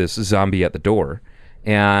of this zombie at the door,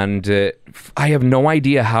 and I have no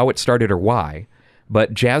idea how it started or why,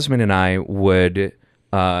 but Jasmine and I would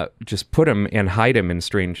just put him and hide him in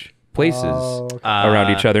strange places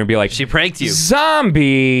around each other and be like, She pranked you.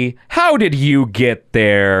 Zombie, how did you get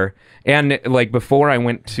there? And like before I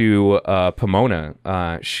went to Pomona,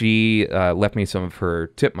 she left me some of her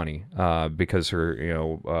tip money because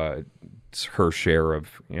her her share of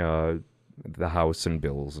the house and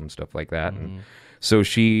bills and stuff like that. And so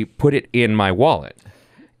she put it in my wallet,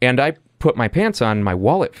 and I put my pants on. My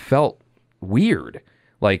wallet felt weird,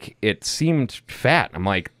 like it seemed fat. I'm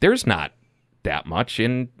like, there's not that much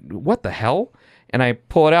in, what the hell? And I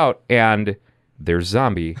pull it out, and there's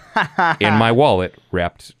zombie in my wallet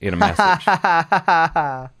wrapped in a message.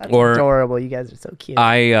 That's adorable. You guys are so cute.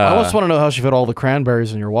 I almost want to know how she fit all the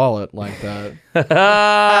cranberries in your wallet like that.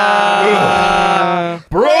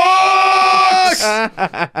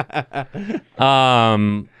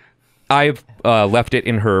 I've left it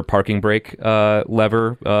in her parking brake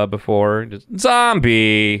lever before. Just,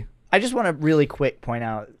 zombie. I just want to really quick point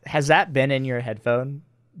out, has that been in your headphone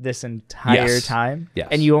this entire time? Yes.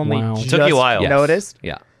 And you only Wow. just Took you a while. Yes. noticed?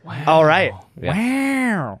 Yeah. All right.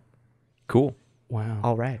 Yeah. Wow. Cool. Wow.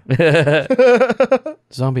 All right.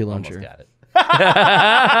 Zombie launcher. Got it.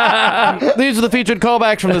 These are the featured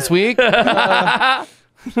callbacks from this week.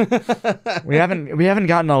 we haven't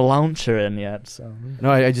gotten a launcher in yet, so. No,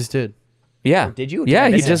 I just did. Yeah. Did you? Yeah, I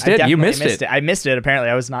he miss it? just I did. You definitely missed it. I missed it. Apparently,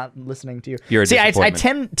 I was not listening to you. You're a See, I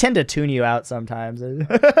disappointment. tend to tune you out sometimes.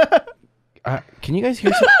 Can you guys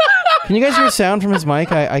hear? Can you guys hear sound from his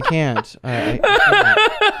mic? I can't. I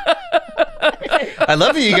I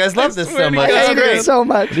love you. You guys love this so much. I It's hate great. it so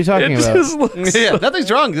much. What are you talking about? Yeah, nothing's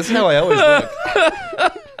wrong. This is how I always look.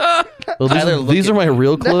 Well, Tyler, these are my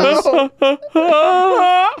real clothes. Gaze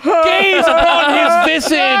upon his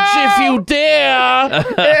visage if you dare. Yeah.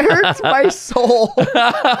 It hurts my soul.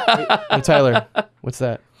 Hey, Tyler, what's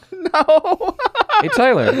that? No. Hey,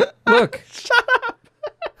 Tyler, look. Shut up.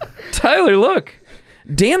 Tyler, look.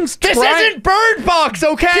 Dan's This isn't Bird Box,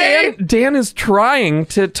 okay? Dan is trying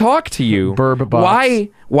to talk to you. Bird Box.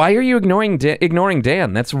 Why are you ignoring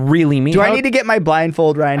Dan? That's really mean. Do I need to get my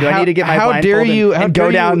blindfold, Ryan? Do I need to get my how blindfold dare you- how and dare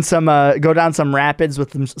go down you- some rapids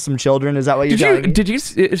with some children? Is that what you're telling me? Did you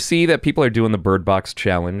see that people are doing the Bird Box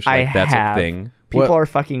challenge? Like, I that's have. a thing. People What- are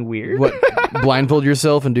fucking weird. What? Blindfold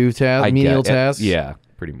yourself and do menial tasks? Yeah,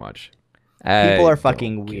 pretty much. People I are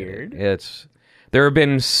fucking don't get weird. it. There have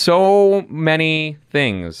been so many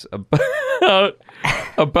things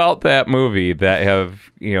about that movie that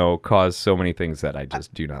have, caused so many things that I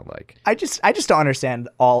just do not like. I just don't understand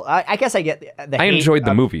all. I guess I get the I hate enjoyed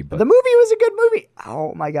the of- movie, but the movie was a good movie.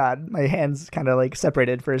 Oh my god, my hands kind of like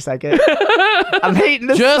separated for a second. I'm hating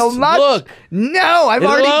this Just so much. look. No, I've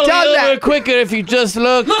already done that. quicker if you just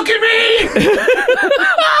look. Look at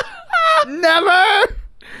me! Never.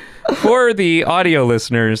 for the audio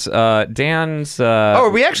listeners, Dan's. Oh,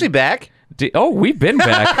 are we actually back? We've been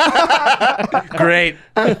back. Great.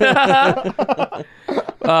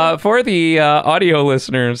 For the audio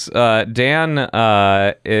listeners, Dan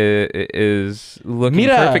is looking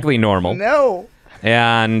Mira. perfectly normal, No.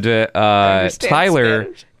 and understand Tyler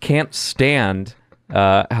Spanish. can't stand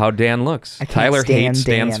how Dan looks. I can't Tyler stand hates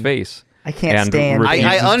Dan's Dan. face. I can't and stand refuses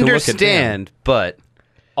I to look at Dan. understand, but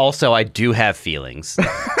also I do have feelings.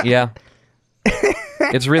 Yeah,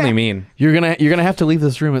 it's really mean. You're gonna have to leave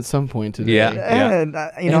this room at some point today. Yeah, yeah. And,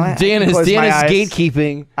 I Dan can is close my eyes.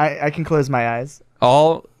 gatekeeping. I can close my eyes.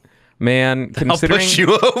 All man, I'll considering push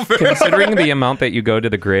you over. considering the amount that you go to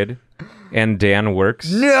the grid, and Dan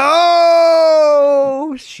works.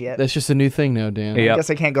 No shit. That's just a new thing now, Dan. Yep. I guess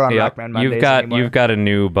I can't go on Yep. Rock Band Mondays anymore. You've got a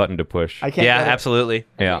new button to push. I can't. Yeah, go to, absolutely.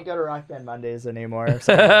 I Yeah. can't go to Rock Band Mondays anymore.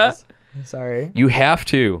 Sorry. You have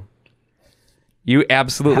to. You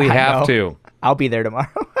absolutely I have know. to. I'll be there tomorrow.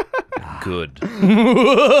 Good.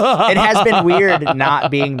 It has been weird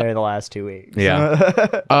not being there the last 2 weeks.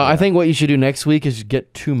 Yeah. I think what you should do next week is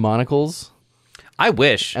get 2 monocles I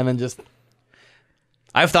wish. and then just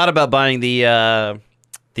I've thought about buying the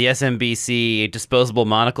SMBC disposable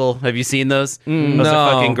monocle. Have you seen those? Those No.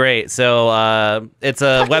 are fucking great. So it's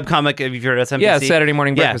a webcomic. Have you heard of SMBC? Yeah, Saturday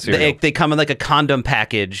morning breakfast Yeah, cereal. they come in like a condom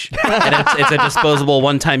package, and it's a disposable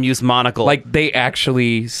one-time use monocle. Like they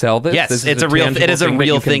actually sell this. yes, This is it's a real. tangible It is a thing that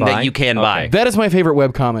real you can thing buy? that you can buy. that is my favorite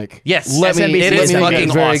webcomic. Yes, let me. SMBC It is let me make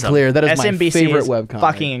fucking very awesome. clear. That is SMBC my favorite is webcomic.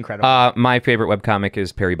 fucking incredible. My favorite webcomic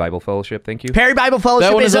is Perry Bible Fellowship. Thank you. Perry Bible Fellowship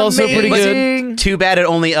That one is is also pretty good. amazing. Too bad it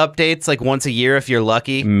only updates like once a year if you're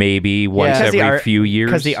lucky. Maybe once Yeah. 'Cause every the art- few years.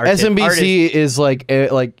 Because the art SMBC is like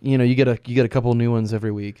you get a couple new ones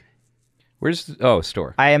every week. Where's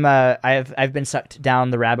store? I've been sucked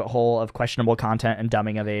down the rabbit hole of questionable content and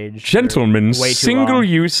dumbing of age. for Gentlemen, way too long.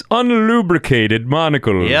 single-use, unlubricated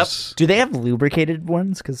monocles. Yep. Do they have lubricated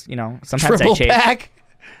ones? Because sometimes Triple I change. pack.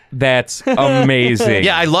 That's amazing.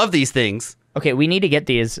 Yeah, I love these things. Okay, we need to get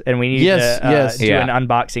these, and we need Yes, to yes. do Yeah. an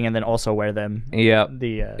unboxing and then also wear them. Yep.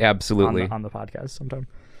 Absolutely Absolutely. on the podcast sometime.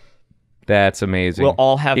 That's amazing. We'll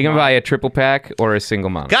all have You can mine. buy a triple pack or a single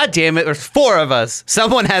monocle. God damn it! There's 4 of us.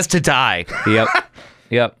 Someone has to die. Yep.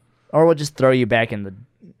 Yep. Or we'll just throw you back in the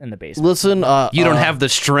basement. Listen, You don't have the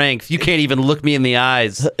strength. You can't even look me in the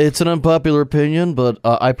eyes. It's an unpopular opinion, but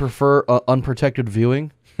I prefer unprotected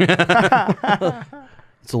viewing.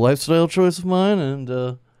 It's a lifestyle choice of mine,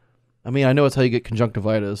 and I know it's how you get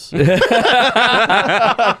conjunctivitis. It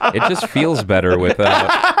just feels better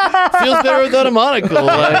without. Feels better without a monocle.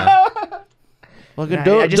 I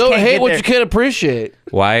Don't just can't hate get what there. you can't appreciate.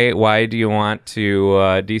 Why do you want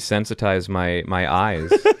to desensitize my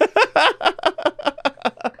eyes?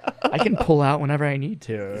 I can pull out whenever I need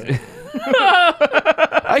to.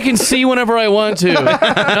 I can see whenever I want to.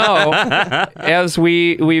 No, as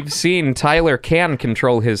we've seen, Tyler can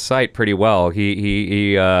control his sight pretty well.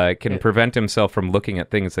 He can prevent himself from looking at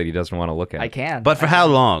things that he doesn't want to look at. I can. But for how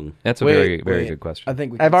long? That's a Wait, very wait. good question. I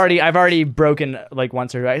think we I've already broken like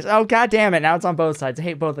once or twice. Oh god damn it! Now it's on both sides. I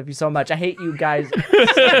hate both of you so much. I hate you guys.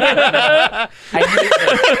 I hate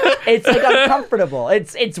it. It's like uncomfortable.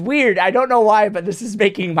 It's weird. I don't know why, but this is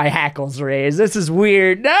making my hackles raise. This is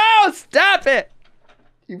weird. No, stop it.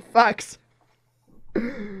 You fucks.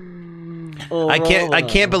 I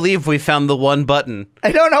can't believe we found the one button.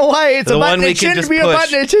 I don't know why it's The a one button. we It can shouldn't just be a push.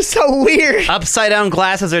 button. It's just so weird. Upside down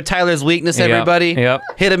glasses are Tyler's weakness, Yep, everybody. yep,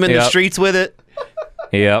 Hit him in the yep. streets with it.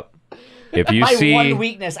 Yep. If you My see, one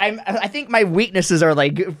weakness. I think my weaknesses are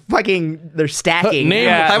like fucking. They're stacking. Name-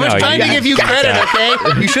 Yeah, I was no, trying you to give you credit,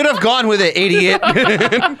 okay? You should have gone with it, idiot.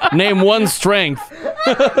 Name one strength.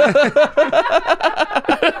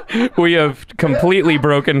 we have completely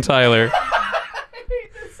broken Tyler.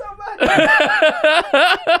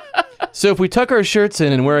 So if we tuck our shirts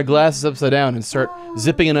in and wear our glasses upside down and start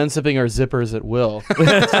zipping and unzipping our zippers at will,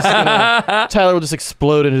 Tyler will just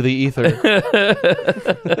explode into the ether.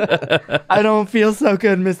 I don't feel so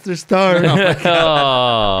good, Mr. Starr.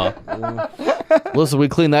 Oh. Listen, we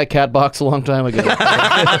cleaned that cat box a long time ago.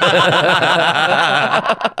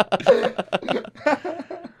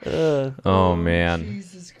 Oh man.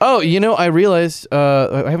 Oh, I realized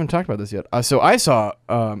I haven't talked about this yet. So I saw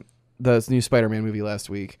the new Spider-Man movie last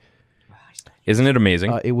week. Isn't it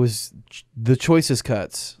amazing? It was the choicest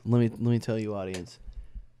cuts. Let me tell you, audience,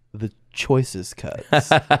 the choicest cuts.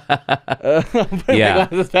 Yeah.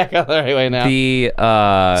 This back on the right way now. The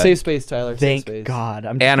Save space, Tyler. Save Thank space. God.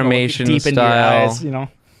 I'm just Animation gonna look deep into your style. eyes,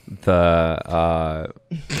 the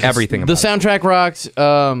everything. The about it. soundtrack rocked.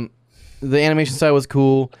 The animation style was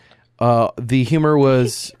cool. The humor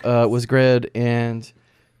was great, and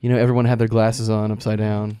everyone had their glasses on upside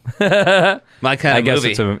down. My kind I of guess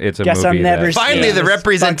movie. it's a Guess movie. I'm never that- Finally, Yeah. the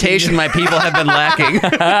representation my people have been lacking.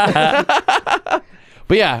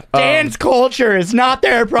 But yeah, Dance culture is not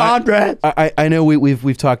their progress. I know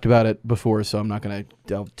we've talked about it before, so I'm not going to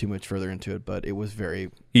delve too much further into it. But it was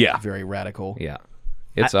very very radical. Yeah,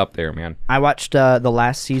 it's up there, man. I watched the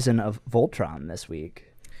last season of Voltron this week.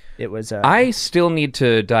 It was. I still need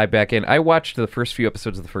to dive back in. I watched the first few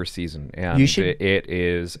episodes of the first season, and You should- it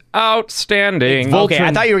is outstanding. Okay,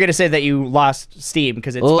 I thought you were going to say that you lost steam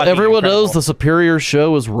because it's. Well, fucking everyone knows incredible. the superior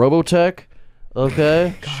show is Robotech.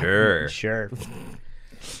 Okay. Sure. Sure.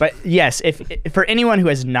 But yes, if for anyone who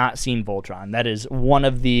has not seen Voltron, that is one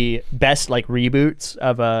of the best reboots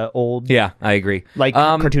of a old Yeah, I agree.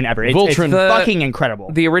 cartoon ever. It's Voltron- fucking incredible.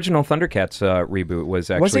 The original Thundercats reboot was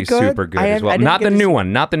actually it good? super good as well. I didn't Not get the to new see-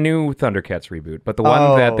 one, not the new Thundercats reboot, but the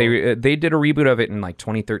one that Oh. they did a reboot of it in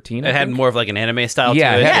 2013. I It had think. more of an anime style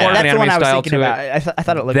Yeah, to it it. had more of an that's the one I anime was style thinking to about. it. I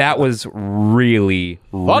thought it looked That was really,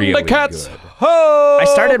 really Thundercats. good. I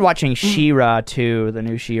started watching She-Ra too, the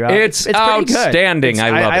new She-Ra. It's pretty good. outstanding. I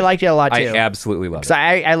love it. I liked it a lot too. I absolutely love 'Cause it.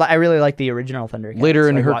 I really like the original Thundercats. Later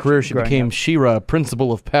in I her watched career, it she growing became up. She-Ra,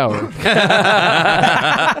 Principal of Power.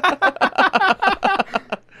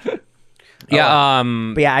 Yeah.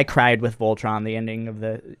 But yeah, I cried with Voltron. The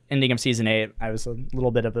ending of season 8. I was a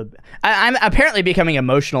little bit of a. I'm apparently becoming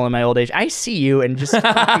emotional in my old age. I see you and just.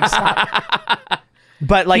 fucking stop.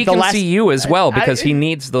 But he the can last see you as well because he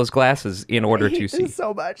needs those glasses in order to see.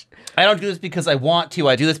 so much. I don't do this because I want to.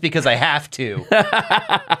 I do this because I have to.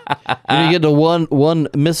 And you get to one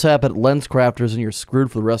mishap at Lens Crafters, and you're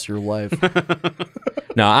screwed for the rest of your life.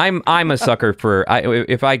 No, I'm a sucker for.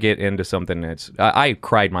 If I get into something, I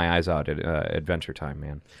cried my eyes out at Adventure Time,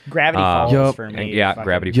 man. Gravity Falls Yup. for And me. yeah, fucking-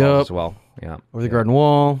 Gravity Yup. Falls as well. Yeah, Over the Garden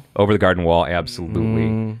Wall. Over the Garden Wall,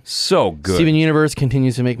 absolutely, so good. Steven Universe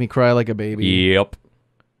continues to make me cry like a baby. Yep.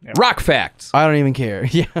 Rock facts. I don't even care.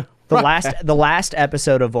 Yeah. The last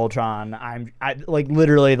episode of Voltron, I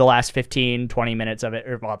literally the last 15-20 minutes of it,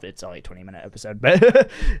 or well, it's only a 20-minute episode,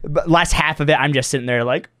 but last half of it, I'm just sitting there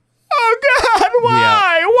like, oh God,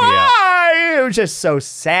 why? Yeah. It was just so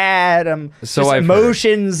sad. So just I've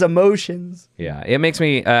emotions. Yeah, it makes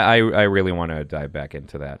me. I really want to dive back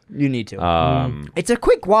into that. You need to. It's a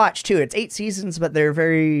quick watch too. It's 8 seasons, but they're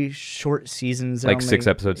very short seasons. Like only 6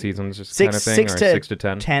 episode seasons, just six, kind of thing, six or to 6 to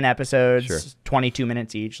 10. 10 episodes, Sure. 22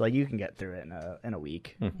 minutes each. Like you can get through it in a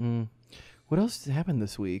week. What else happened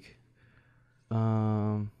this week?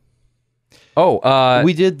 Oh,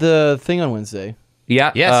 We did the thing on Wednesday.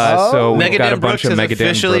 yeah. Yes. So we've Megadan got a Brooks bunch of has Megadan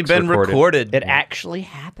officially Brooks been recorded. recorded. It actually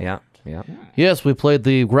happened. Yeah. Yeah. Yes, we played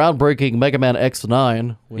the groundbreaking Mega Man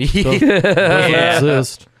X9, which doesn't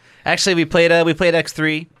exist. Actually, we played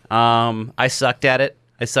X3. I sucked at it.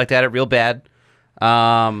 I sucked at it real bad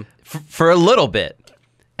for a little bit.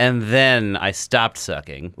 And then I stopped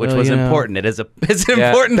sucking, which Well, was you know. important. It's an Yeah,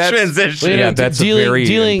 important that's- transition. Yeah, Yeah, that's dealing- a very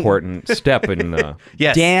dealing- important step in the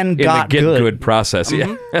Yes. Dan in the got get good. good process.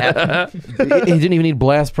 Yeah. He didn't even need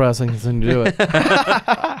blast processing to do it.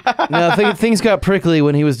 No, things got prickly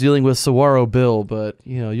when he was dealing with Saguaro Bill, but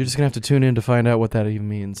you're just gonna have to tune in to find out what that even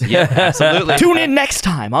means. Yeah, absolutely. Tune in next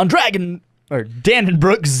time on Dan and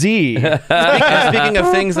Brooks Z. Speaking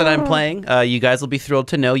of things that I'm playing, you guys will be thrilled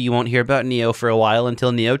to know you won't hear about Neo for a while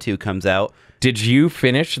until Neo 2 comes out. Did you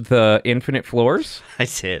finish the Infinite Floors? I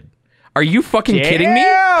did. Are you fucking kidding me?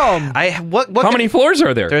 Damn! What How many floors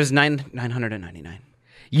are there? There's 999.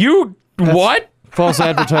 You what? False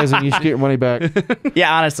advertising. You should get your money back.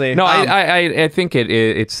 Yeah, honestly. No, I think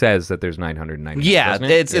it says that there's 990. Yeah, doesn't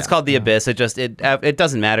it? it's called the Abyss. It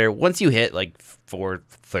doesn't matter. Once you hit like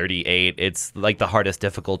 438, it's like the hardest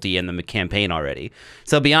difficulty in the campaign already.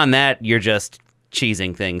 So beyond that, you're just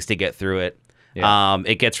cheesing things to get through it. Yeah.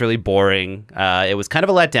 It gets really boring. It was kind of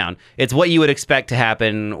a letdown. It's what you would expect to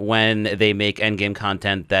happen when they make endgame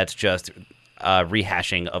content that's just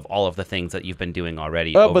rehashing of all of the things that you've been doing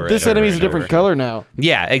already. Oh, over but this and over enemy's a and different over. color now.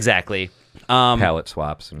 Yeah, exactly. Palette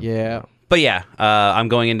swaps. And, Yeah. But yeah, I'm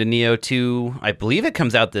going into Neo 2. I believe it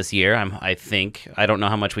comes out this year. I think. I don't know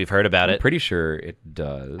how much we've heard about I'm it. pretty sure it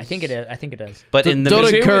does. I think it is. I think it does. But in the Don't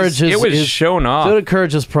meantime- encourage it was his shown off. Don't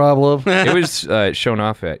encourage his problem. It was shown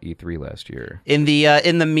off at E3 last year. in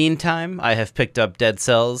the meantime, I have picked up Dead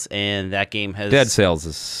Cells, and that game has Dead Cells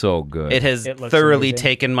is so good. It has It looks thoroughly amazing.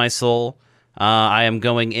 taken my soul. I am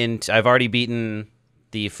going into. I've already beaten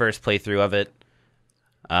the first playthrough of it.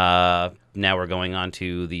 Now we're going on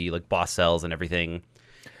to the boss cells and everything.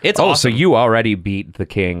 It's awesome. So you already beat the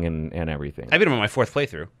king and everything. I beat him on my 4th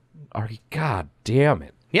playthrough. God damn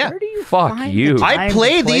it. Yeah. Where do you Fuck find you. the time I to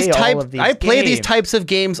play play these all type. of these I play these games? types of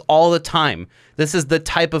games all the time. This is the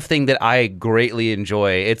type of thing that I greatly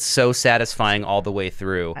enjoy. It's so satisfying all the way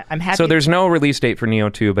through. I'm happy. So there's no release date for Neo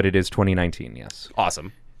 2, but it is 2019, yes.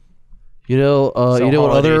 Awesome. You know what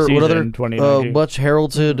holiday other season 2019. much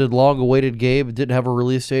heralded and long-awaited game didn't have a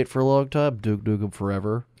release date for a long time? Duke Nukem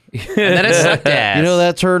Forever. And then it sucked ass. You know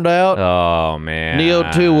that turned out? Oh, man.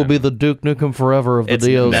 Neo 2 will be the Duke Nukem Forever of the It's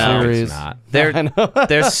Neo not. series. It's not.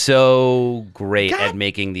 They're so great at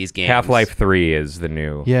making these games. Half-Life 3 is the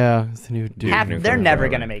new. Yeah, it's the new Duke. They're never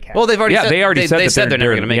gonna make it. Well, they've already Yeah, said, they already said that they're they're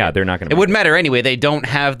never going to make it. yeah, they're not gonna It make wouldn't matter anyway. They don't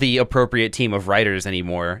have the appropriate team of writers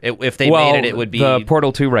anymore. If they made it, it would be the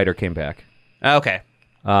Portal 2 writer came back. okay.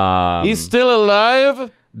 He's still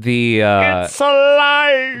alive? The It's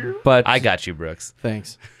alive. but I got you, Brooks.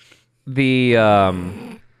 Thanks. the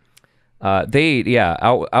they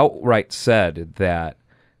outright said that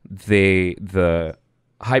the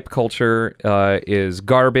hype culture is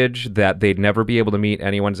garbage, that they'd never be able to meet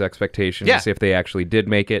anyone's expectations if they actually did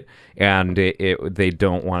make it, and they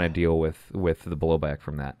don't want to deal with the blowback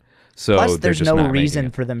from that. So Plus, they're there's just no not making reason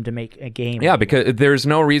it. for them to make a game. Yeah, because there's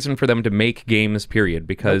no reason for them to make games, period,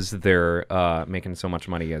 because they're making so much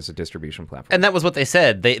money as a distribution platform. And that was what they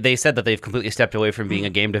said. They said that they've completely stepped away from being a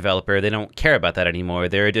game developer. They don't care about that anymore.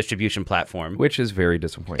 They're a distribution platform. Which is very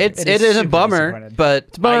disappointing. It is a super bummer, disappointed. but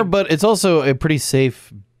It's a bummer, but it's also a pretty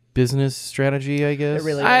safe business strategy, I guess. It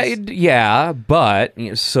really is. Yeah, but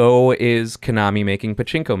so is Konami making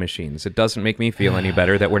pachinko machines. It doesn't make me feel any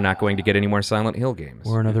better that we're not going to get any more Silent Hill games.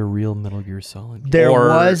 Or another real Metal Gear Solid. There or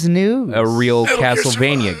was news. A real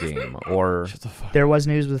Castlevania game. Or There was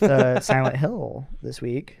news with Silent Hill this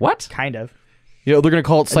week. what? Kind of. You know, they're going to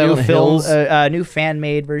call it Silent new Hills. a new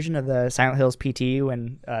fan-made version of the Silent Hills PT.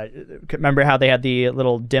 When remember how they had the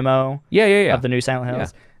little demo Yeah. of the new Silent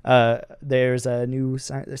Hills? There's a new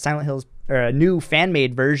Silent Hills, or a new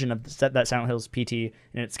fan-made version of that Silent Hills PT,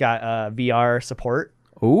 and it's got VR support.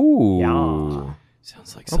 Ooh. Yeah.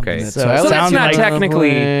 Sounds like something Okay. that So Silent that's Hill not would technically-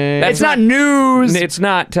 play. that's It's not news. It's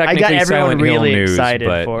not I technically got everyone Silent really Hill news, excited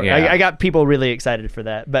but for. yeah. I got people really excited for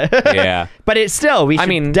that, but Yeah. but it's still. We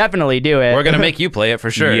should definitely do it. we're gonna make you play it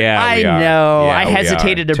for sure. Yeah, I we are. know. Yeah, I we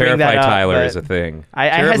hesitated are. to bring that Terrify up, Tyler but is a thing. I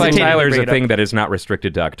Terrify hesitated to Tyler is bring a it up. thing that is not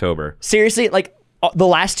restricted to October. Seriously, like the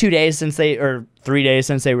last 2 days since or 3 days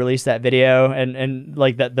since they released that video, and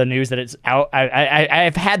like the news that it's out,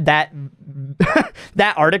 I've had that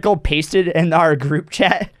that article pasted in our group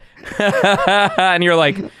chat. And you're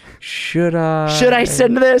like, should I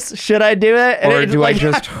send this? Should I do it? And or it's do like, I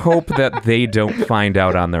just hope that they don't find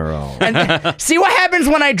out on their own? see what happens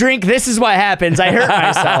when I drink? This is what happens. I hurt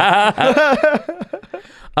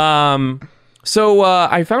myself. So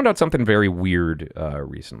I found out something very weird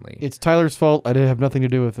recently. It's Tyler's fault. I didn't have nothing to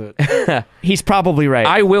do with it. He's probably right.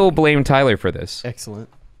 I will blame Tyler for this. Excellent.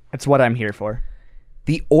 That's what I'm here for.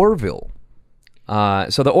 The Orville.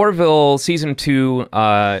 So the Orville season 2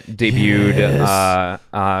 debuted,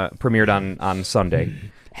 premiered on Sunday,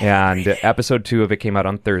 and episode 2 of it came out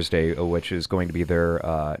on Thursday, which is going to be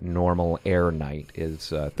their normal air night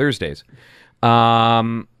is Thursdays.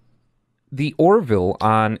 The Orville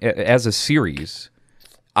as a series,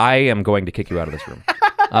 I am going to kick you out of this room.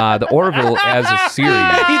 The Orville as a series.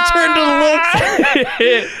 He turned to look.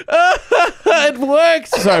 It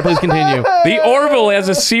works. Sorry, please continue. The Orville as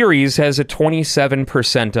a series has a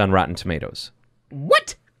 27% on Rotten Tomatoes.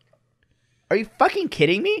 What? Are you fucking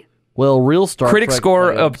kidding me? Well, real Star Critic Trek score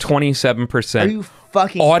fans- of 27%. Are you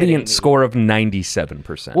fucking audience kidding me? score of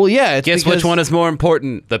 97%. Well, yeah. It's Guess because, which one is more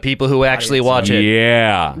important? The people who actually watch it.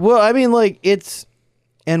 Yeah. Well, I mean, like it's,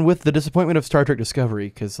 and with the disappointment of Star Trek Discovery,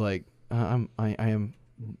 because like I am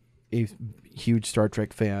a huge Star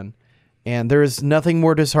Trek fan, and there is nothing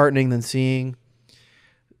more disheartening than seeing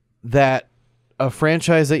that a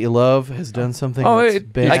franchise that you love has done something. That's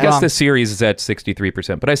bad. I guess the series is at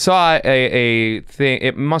 63%, but I saw a thing.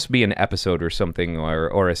 It must be an episode or something,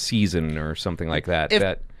 or a season or something like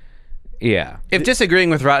that. Yeah. If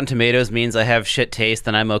disagreeing with Rotten Tomatoes means I have shit taste,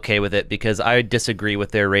 then I'm okay with it because I disagree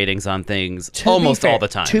with their ratings on things almost all the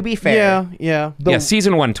time. To be fair, yeah. Yeah,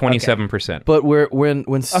 season 1, 27%. But when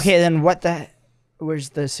okay, then where's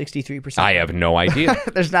the 63%? I have no idea.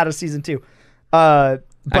 There's not a season 2. I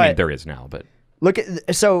mean, there is now, but Look at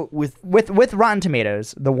with Rotten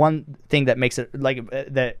Tomatoes, the one thing that makes it like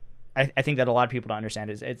that I think that a lot of people don't understand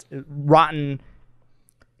is it's Rotten.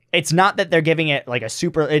 It's not that they're giving it like a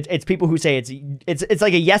super. It's people who say it's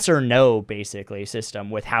like a yes or no basically system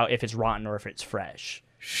with how if it's rotten or if it's fresh.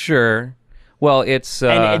 sure. Well, it's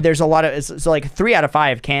And there's a lot of so like 3 out of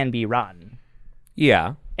 5 can be rotten.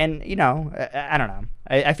 yeah. And you know, I don't know.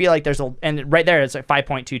 I feel like there's and right there it's a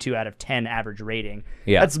 5.22 out of 10 average rating.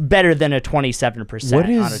 Yeah. That's better than a 27% What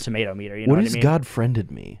is- on a tomato meter. You know what what is I mean? God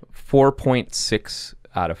friended me? 4.6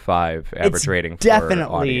 out of 5 average It's rating for definitely-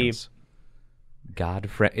 audience.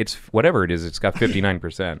 It's whatever it is. It's got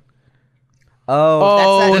 59%.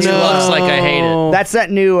 Oh, This looks like I hate it. That's that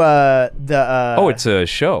new Oh, it's a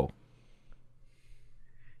show.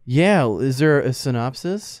 Yeah, is there a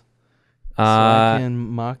synopsis so I can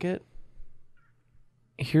mock it?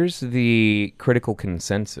 Here's the critical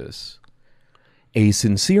consensus. A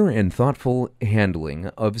sincere and thoughtful handling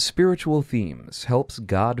of spiritual themes helps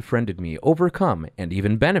God Friended Me overcome and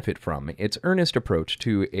even benefit from its earnest approach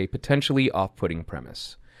to a potentially off-putting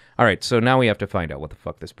premise. All right, so now we have to find out what the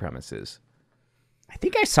fuck this premise is. I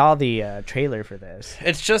think I saw the trailer for this.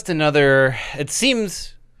 It's just another. It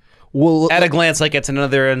seems Well, at a glance like it's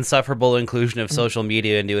another insufferable inclusion of social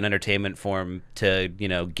media into an entertainment form to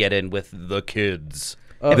get in with the kids.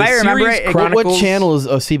 If I remember series it, chronicles- what channel is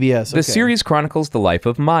CBS? The series chronicles the life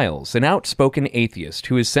of Miles, an outspoken atheist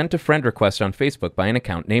who is sent a friend request on Facebook by an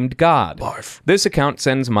account named God. This account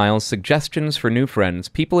sends Miles suggestions for new friends,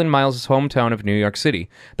 people in Miles' hometown of New York City,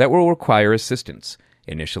 that will require assistance.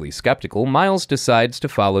 Initially skeptical, Miles decides to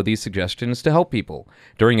follow these suggestions to help people.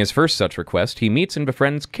 During his first such request, he meets and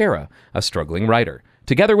befriends Kara, a struggling writer.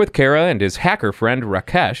 Together with Kara and his hacker friend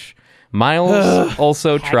Rakesh, Miles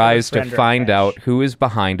also tries to friend find Rakesh. out who is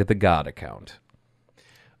behind the God account.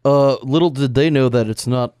 Little did they know that it's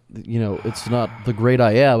not, it's not the great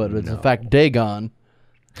I am, but it's in fact Dagon.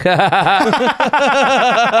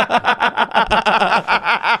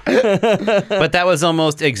 But that was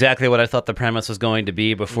almost exactly what I thought the premise was going to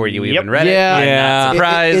be before you even read it. Yeah. I'm Yeah. not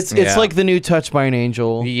surprised. It's like the new Touched by an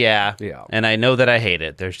Angel. yeah. Yeah. And I know that I hate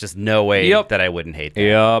it. There's just no way Yep. that I wouldn't hate that.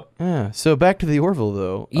 Yep. Yeah. So back to the Orville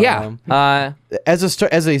though. Yeah. As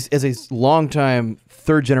a longtime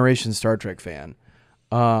third generation Star Trek fan.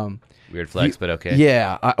 Weird flex, but okay.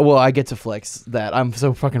 Yeah. I get to flex that. I'm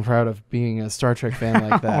so fucking proud of being a Star Trek fan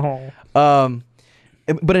like that.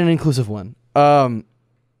 But an inclusive one.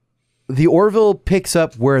 The Orville picks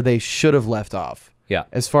up where they should have left off. Yeah.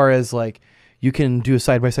 As far as like, you can do a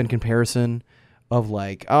side by side comparison of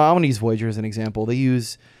like, I want to use Voyager as an example. They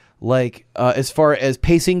use like, as far as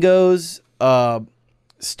pacing goes,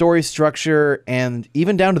 story structure, and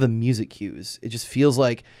even down to the music cues. It just feels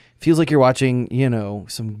like you're watching,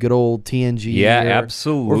 some good old TNG. Yeah, or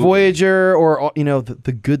absolutely. Voyager, or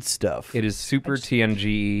the good stuff. It is super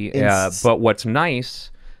TNG, It's- but what's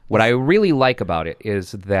nice, what I really like about it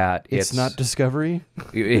is that it's not Discovery.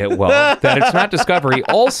 that it's not Discovery.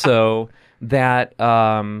 Also, that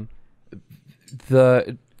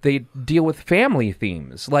they deal with family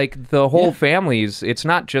themes, like the whole families. It's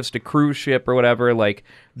not just a cruise ship or whatever. Like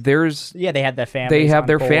there's Yeah, they had their families. they have on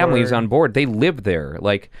their board. families on board. They live there.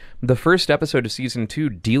 Like the first episode of season 2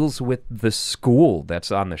 deals with the school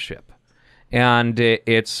that's on the ship, and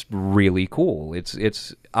it's really cool.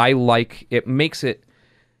 I like it.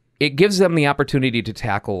 It gives them the opportunity to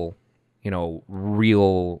tackle,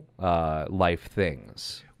 real life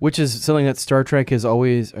things. Which is something that Star Trek has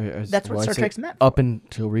always. That's what Star Trek's meant for. Up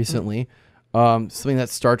until recently, something that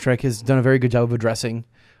Star Trek has done a very good job of addressing.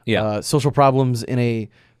 Yeah. Social problems in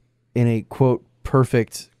a quote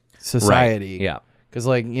perfect society. Right. Yeah. Because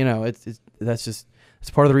that's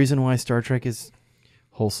part of the reason why Star Trek is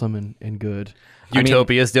wholesome and good.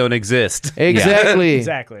 Utopias don't exist. Exactly.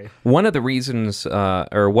 Exactly. One of the reasons,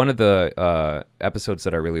 or one of the episodes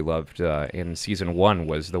that I really loved in season 1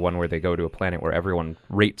 was the one where they go to a planet where everyone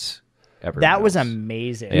rates everyone That was else.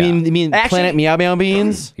 amazing. You mean Actually- Planet Meow Meow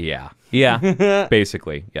Beans? Yeah,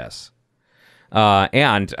 basically, yes.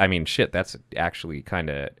 And I mean, shit, that's actually kind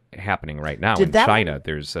of happening right now Did in that China.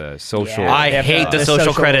 There's a social. I hate the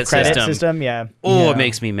social credit system. Yeah. Oh, it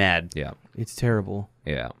makes me mad. Yeah, It's terrible.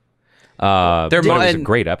 yeah. They're But it was a mine-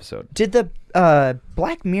 great episode. Did the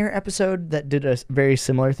Black Mirror episode that did a very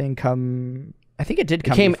similar thing come? I think it did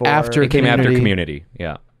come came before. after- It came after Community. Community.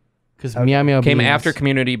 Yeah, Because Meow Meow came Beans after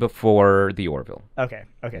Community before the Orville. Okay.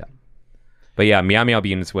 But yeah, Meow Meow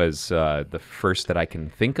Beans was the first that I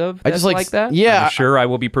can think of. I That's just like- like that. yeah. I'm sure I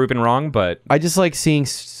will be proven wrong, but I just like seeing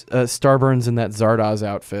Starburns in that Zardoz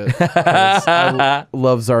outfit. 'Cause I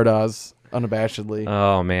love Zardoz unabashedly.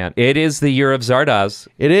 oh man, it is the year of Zardoz.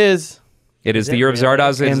 It is. It is the it year of really?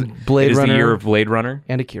 Zardoz. And Blade it is the Runner. year of Blade Runner.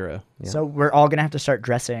 And Akira. So we're all gonna have to start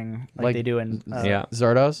dressing like Like they do in Yeah.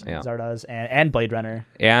 Zardoz? Yeah. Zardoz and Blade Runner.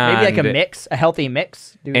 And Maybe like a mix, a healthy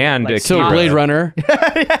mix. Do And like, So Akira. Blade Runner.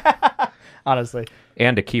 honestly.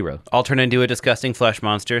 And Akira. I'll turn into a disgusting flesh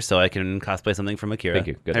monster so I can cosplay something from Akira. Thank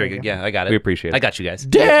you. Good. Very good. Yeah, I got it. We appreciate it. I got you guys.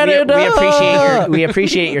 We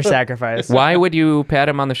appreciate your sacrifice. Why would you pat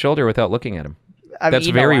him on the shoulder without looking at him? I mean, That's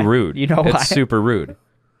you know very why. rude. You know It's why? super rude.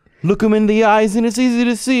 Look him in the eyes and it's easy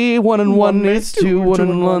to see. 1 and 1 is 2. 1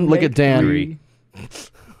 and 1. Look at Dan. Three.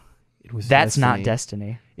 It was That's not destiny.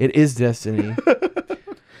 destiny. It is destiny.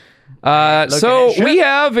 So we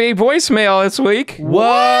have a voicemail this week,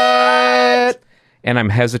 What? and I'm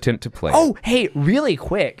hesitant to play. Oh, hey, really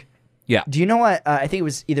quick. yeah. Do you know what? I think it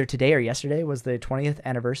was either today or yesterday was the 20th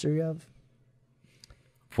anniversary of.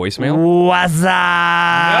 Voicemail? What's up?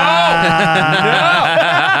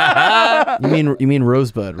 You mean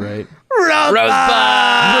Rosebud, right?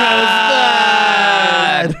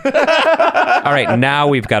 All right, now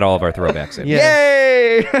we've got all of our throwbacks in.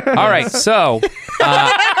 Yay! All right, so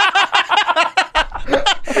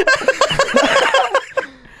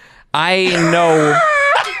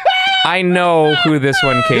I know who this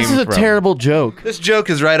one came This is a from. terrible joke. This joke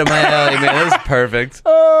is right up my alley, man. This is perfect.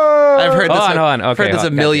 I've heard this. Hold on. Okay, heard this a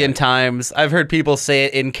okay, million times. I've heard people say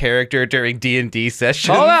it in character during D&D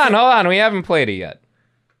sessions. Hold on. We haven't played it yet.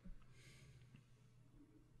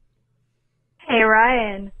 Hey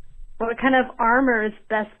Ryan, what kind of armor is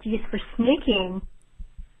best used for sneaking?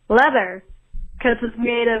 Leather, because it's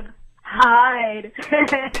made of hide.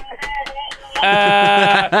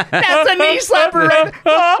 That's a knee slapper.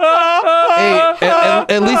 Hey,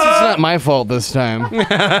 at least it's not my fault this time.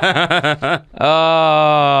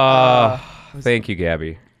 Thank you,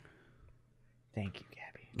 Gabby. Thank you,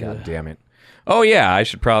 Gabby. God damn it. Oh, yeah, I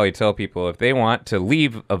should probably tell people if they want to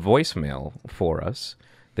leave a voicemail for us,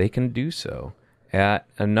 they can do so at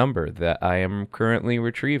a number that I am currently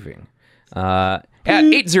retrieving. At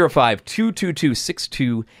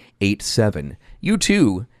 805-222-6287. You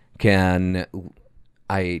too can,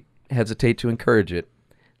 I hesitate to encourage it,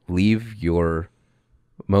 leave your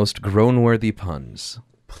most groan-worthy puns.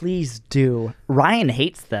 Please do. Ryan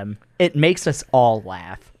hates them. It makes us all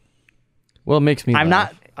laugh. Well, it makes me I'm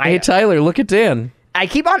laugh. not. Hey, Tyler, look at Dan. I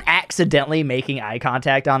keep on accidentally making eye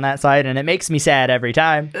contact on that side, and it makes me sad every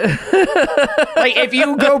time. Like if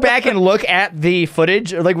you go back and look at the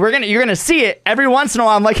footage, like you're gonna see it every once in a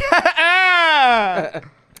while. I'm like,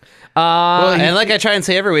 And like I try and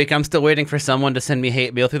say every week, I'm still waiting for someone to send me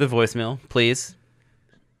hate mail through the voicemail. Please.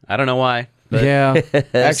 I don't know why. But Yeah. say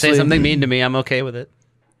Actually, something mean to me. I'm okay with it.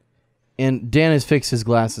 And Dan has fixed his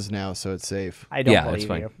glasses now, so it's safe. I don't Yeah, believe that's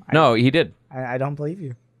fine. you. No, he did. I don't believe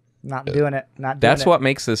you. Not doing it. Not doing That's it. what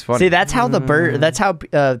makes this funny. See, that's how the bird. That's how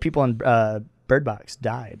people in Bird Box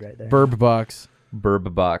died, right there. Burb box.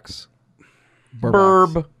 Burb Box.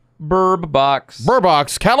 Burb. Burb Box.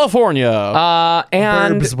 Burbox, California.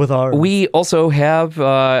 And Burbs with arms. we also have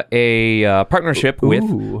a partnership with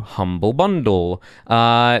Ooh. Humble Bundle.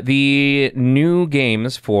 The new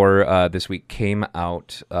games for this week came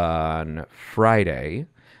out on Friday.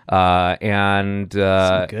 And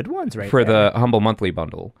Some good ones right for there. the Humble Monthly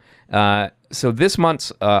Bundle. So this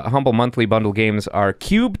month's Humble Monthly Bundle games are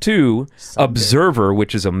Cube 2, Observer,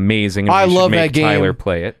 which is amazing. And I we should love make that game. Tyler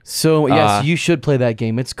play it. So, yes, you should play that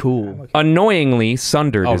game. It's cool. Annoyingly,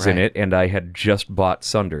 Sundered is in right. it, and I had just bought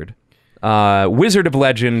Sundered. Wizard of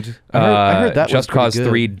Legend, I heard that was Just pretty Cause good.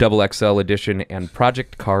 3 Double XL Edition, and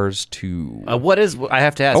Project Cars 2. What is? I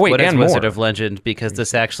have to ask. Oh, wait, what is and Wizard more. of Legend? Because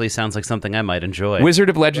this actually sounds like something I might enjoy. Wizard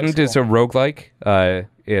of Legend is a roguelike.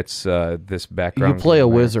 It's this You background. play a game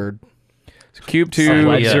there. wizard. Cube 2,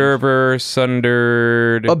 Sundered. Observer,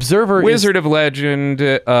 Sundered, Observer Wizard of Legend,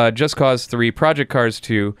 Just Cause 3, Project Cars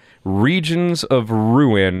 2, Regions of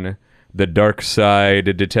Ruin, The Dark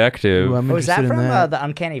Side Detective, Ooh, I'm Was that interested from in that. the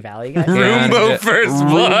Uncanny Valley guys? and Roombo First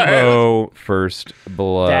Blood. Roombo First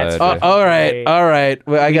Blood. That's All right.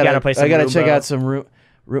 Well, I gotta play some I gotta check Roombo. out some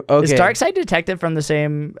okay. Is Dark Side Detective from the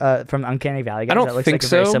same from Uncanny Valley guys? I don't That looks think like a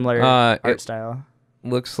very so. similar art style.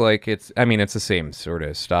 Looks like it's the same sort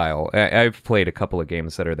of style. I've played a couple of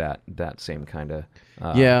games that are that same kind of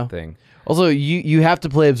thing. Also, you have to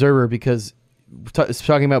play Observer because it's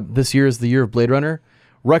talking about this year is the year of Blade Runner.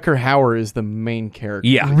 Rutger Hauer is the main character.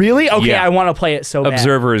 Yeah. Really? Okay, Yeah. I want to play it so bad.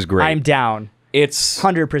 Observer is great. I'm down. It's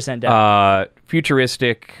 100% down.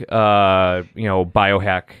 futuristic,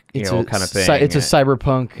 biohack, kind of thing. It's a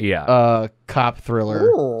cyberpunk cop thriller.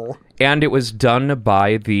 Ooh. And it was done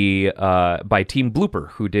by the by Team Blooper,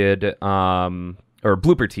 who did or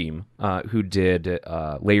Blooper Team, who did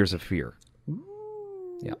Layers of Fear.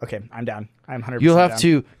 Okay, I'm down. I'm 100%. You'll have down.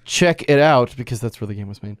 to check it out because that's where the game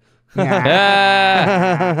was made.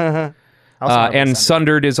 Also, And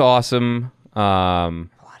Sundered is awesome. a lot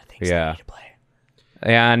of things I need to play.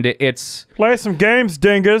 And it's Play some games,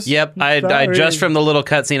 dingus. Yep, I just from the little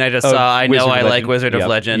cutscene I just saw, I know Wizard of I like Legend. Wizard Yep. of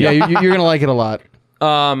Legend. Yeah, you're gonna like it a lot. You're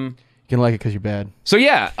um. gonna like it because you're bad. So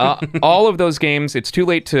yeah, all of those games. It's too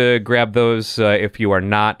late to grab those if you are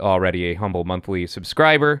not already a humble monthly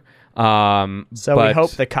subscriber. So we but, hope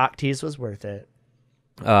the cock tease was worth it.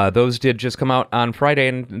 those did just come out on Friday,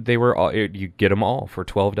 and they were all. You get them all for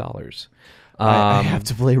 $12. I have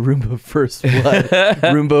to play Roombo First Blood.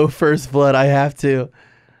 Roombo First Blood. I have to.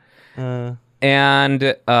 And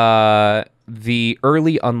the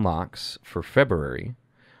early unlocks for February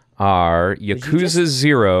are Yakuza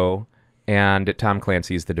 0 and Tom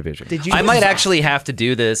Clancy's The Division. Did you? I might actually have to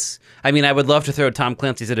do this. I mean, I would love to throw Tom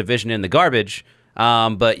Clancy's The Division in the garbage,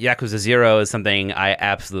 but Yakuza 0 is something I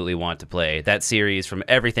absolutely want to play. That series, from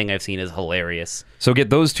everything I've seen, is hilarious. So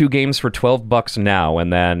get those two games for $12 now,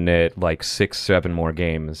 and then like 6-7 more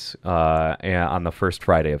games on the first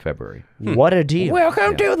Friday of February. What a deal!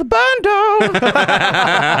 Welcome to the bundle.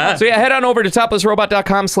 So yeah, head on over to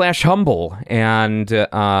toplessrobot.com/humble, and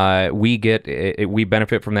we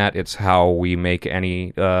benefit from that. It's how we make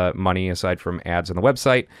any money aside from ads on the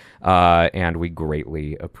website, and we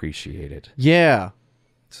greatly appreciate it. Yeah.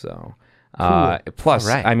 So, plus,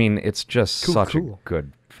 All right. I mean, it's just such cool. a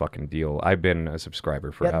good fucking deal. I've been a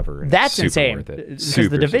subscriber forever. and That's it's super insane. worth it. Because Super,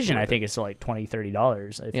 the Division, super I worth think, is still like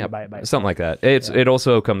 $20-$30 if you buy it by something like that. It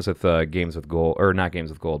also comes with games with gold, or not games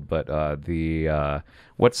with gold, but the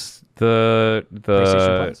what's the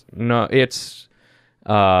PlayStation Plus? No, it's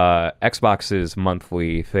Xbox's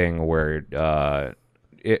monthly thing where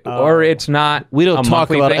or it's not. We don't a talk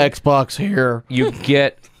monthly about thing. Xbox here. You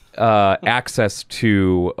get access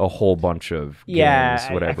to a whole bunch of Yeah, games,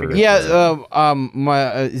 I whatever. figured. Yeah.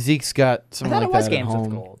 My Zeke's got I something thought like it was that at Games home.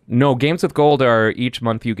 with Gold. No, games with gold are each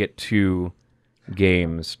month you get 2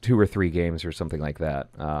 games, 2 or 3 games or something like that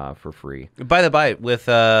for free. By the by, with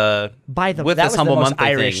By the with that this was the Humble most Monthly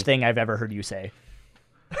Irish thing. thing I've ever heard you say.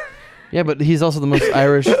 Yeah, but he's also the most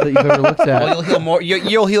Irish that you've ever looked at. Well, you'll hear more.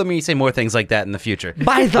 You'll hear me say more things like that in the future.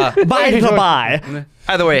 By the by.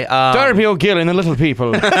 Either way, Darby O'Gill and the Little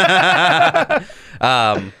People.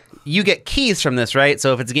 you get keys from this, right?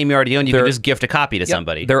 So if it's a game you already own, you can They're- just gift a copy to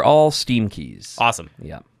somebody. They're all Steam keys. Awesome.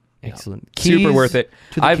 Yeah. Excellent. Super Keys worth it.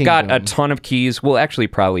 to the I've got a kingdom. ton of keys. We'll actually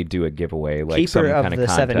probably do a giveaway, like Keeper some of kind of the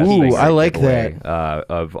contest. seven keys. Ooh, I like giveaway,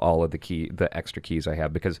 of all of the extra keys I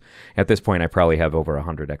have, because at this point I probably have over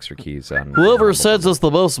 100 extra keys. On Whoever sends us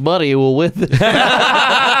the most money will win the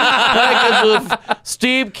package of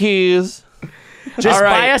Steam keys. Just All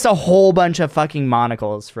right. buy us a whole bunch of fucking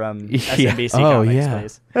monocles from SMBC Oh, Comics, yeah.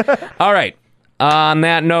 please. All right. On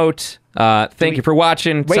that note, thank you for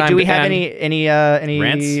watching. Wait, Time do we to have end. any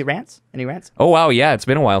Rants? Any rants? Oh wow, yeah, it's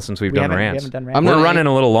been a while since we've done We rants. haven't done rants. I'm We're not- running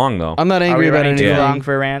a little long though. I'm not Are angry we about running too anything. long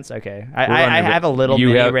for rants? Okay, I running have a little you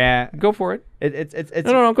mini have- rant. Go for it. It's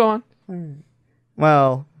No, go on.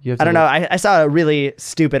 well, You have I to don't know. look. I saw a really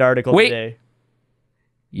stupid article Wait. today.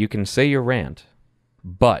 You can say your rant,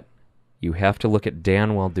 but you have to look at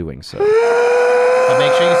Dan while doing so. But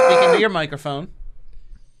make sure you speak into your microphone.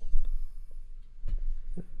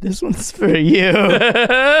 This one's for you.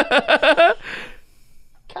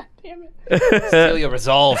 Steal your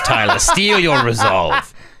resolve, Tyler. Steal your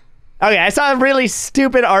resolve. Okay, I saw a really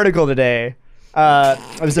stupid article today.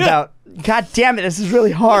 It was about. God damn it! This is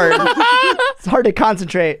really hard. It's hard to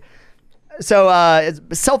concentrate. So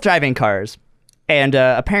it's self-driving cars, and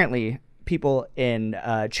apparently people in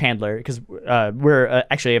Chandler, because we're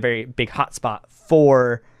actually a very big hotspot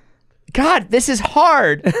for God, this is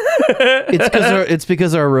hard. It's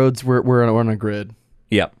because our roads we're on a grid.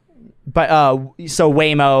 Yep. But so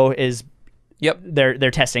Waymo is Yep.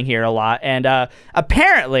 they're testing here a lot, and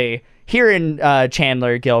apparently here in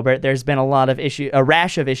Chandler Gilbert, there's been a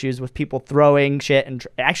rash of issues with people throwing shit and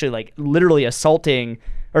actually like literally assaulting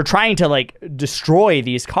or trying to like destroy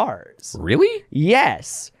these cars. Really?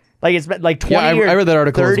 Yes, like it's been like 20 Yeah, I read that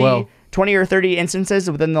article 30, as well. 20 or 30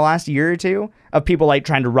 instances within the last year or two of people like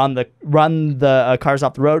trying to run the cars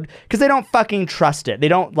off the road because they don't fucking trust it. They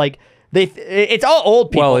don't like it's all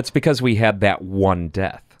old people. Well, it's because we had that one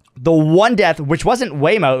death. The one death, which wasn't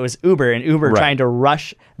Waymo, it was Uber, and Uber Right. trying to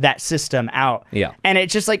rush that system out. Yeah. And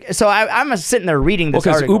it's just like, so I'm sitting there reading this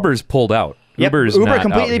Because article. Uber's pulled out. Yep, Uber's Uber not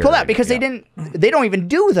completely out pulled here out because anymore. they don't even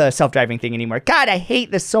do the self-driving thing anymore. God, I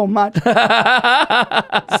hate this so much.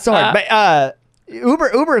 Sorry, but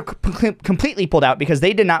Uber completely pulled out because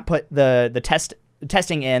they did not put the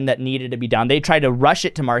testing in that needed to be done. They tried to rush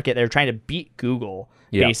it to market. They were trying to beat Google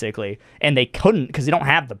basically, and they couldn't because they don't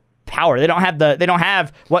have the power. They don't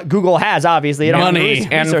have what Google has. Obviously, they don't have the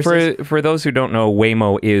And resources. for those who don't know,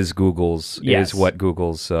 Waymo is Yes. what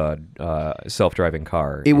Google's self-driving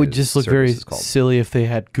car. It would just look very service is called. silly if they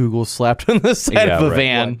had Google slapped on the side Yeah, of a right.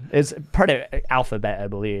 van. It's part of Alphabet, I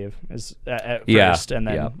believe, is at Yeah, first, and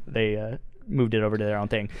then yeah. they moved it over to their own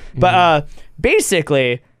thing. But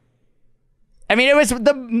basically, I mean, it was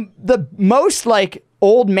the most like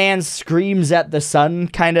old man screams at the sun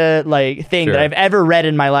kind of like thing Sure. that I've ever read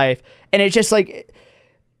in my life, and it's just like.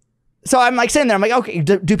 So I'm like sitting there. I'm like, okay,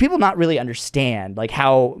 do people not really understand like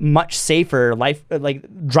how much safer life, like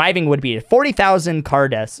driving would be? 40,000 car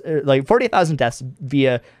deaths, like 40,000 deaths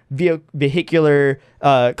via vehicular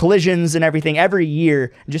collisions and everything every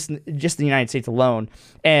year, just in the United States alone.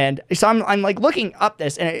 And so I'm like looking up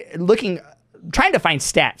this and trying to find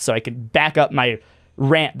stats so I can back up my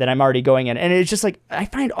rant that I'm already going in. And it's just like I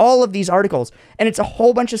find all of these articles, and it's a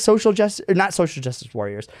whole bunch of not social justice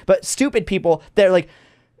warriors, but stupid people that are like,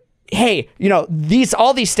 hey,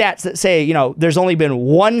 all these stats that say, there's only been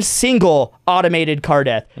one single automated car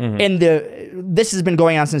death, and this has been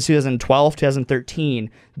going on since 2012, 2013.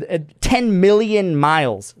 10 million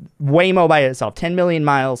miles, Waymo by itself, 10 million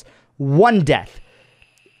miles, one death.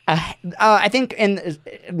 I think in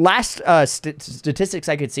last statistics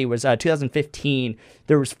I could see was 2015.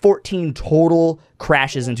 There was 14 total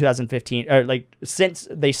crashes in 2015, or like since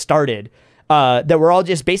they started. That were all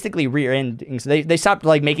just basically rear-ending. So they stopped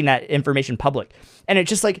like making that information public, and it's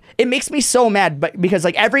just like it makes me so mad. But because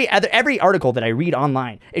like every article that I read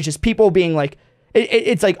online, it's just people being like,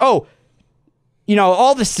 it's like, oh,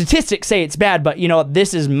 all the statistics say it's bad, but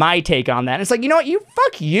this is my take on that. And it's like, what,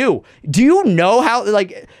 fuck you. Do you know how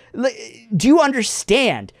like do you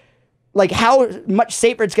understand like how much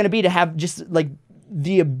safer it's going to be to have just like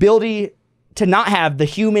the ability to not have the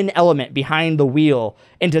human element behind the wheel,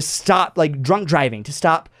 and to stop like drunk driving, to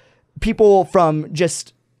stop people from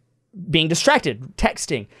just being distracted,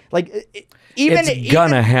 texting. Like It's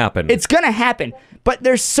gonna happen. It's gonna happen. But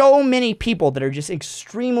there's so many people that are just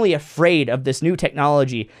extremely afraid of this new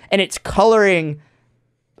technology, and it's coloring.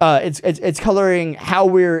 It's coloring how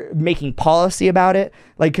we're making policy about it.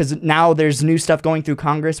 Like, because now there's new stuff going through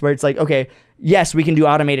Congress where it's like, okay, yes, we can do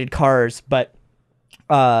automated cars, but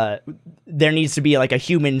there needs to be like a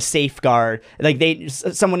human safeguard. Like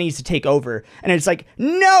someone needs to take over, and it's like,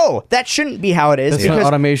 no, that shouldn't be how it is. That's not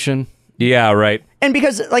automation. Yeah, right. And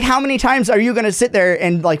because like, how many times are you gonna sit there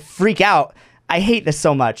and like freak out? I hate this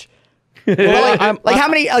so much.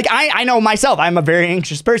 I know myself. I'm a very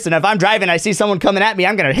anxious person. If I'm driving, I see someone coming at me,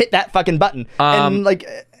 I'm gonna hit that fucking button. And like,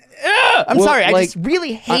 I'm sorry, I just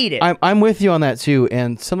really hate it. I'm with you on that too.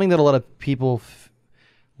 And something that a lot of people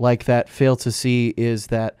like that fail to see is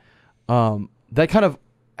that that kind of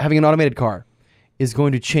having an automated car is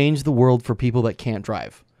going to change the world for people that can't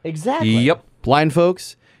drive. Exactly. Yep. Blind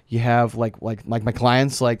folks, you have like my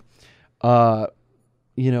clients, like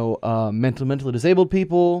mentally disabled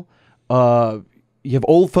people. You have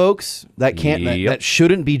old folks that can't that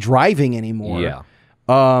shouldn't be driving anymore. Yeah.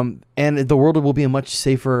 And the world will be a much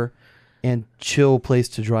safer and chill place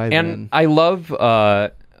to drive in. And I love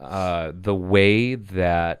the way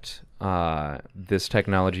that this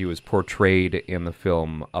technology was portrayed in the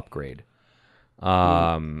film Upgrade.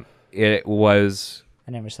 It was.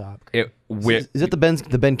 I never saw it. Is it the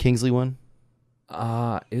Ben Kingsley one?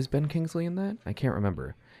 Is Ben Kingsley in that? I can't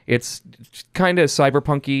remember. It's kind of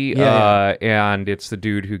cyberpunky, Yeah. And it's the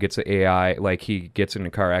dude who gets the AI. Like he gets in a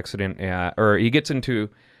car accident, or he gets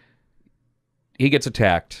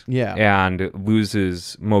attacked, and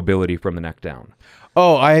loses mobility from the neck down.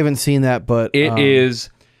 Oh, I haven't seen that, but It is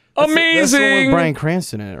That's the one Amazing. with Bryan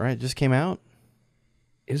Cranston in it, right? It just came out.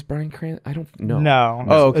 Is Bryan Cranston? I don't know. No.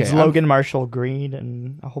 Oh, okay. It's Logan Marshall Green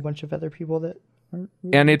and a whole bunch of other people that.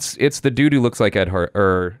 And it's the dude who looks like Ed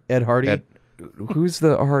Hardy. Who's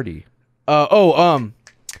the Hardy?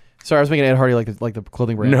 Sorry, I was making Ed Hardy like the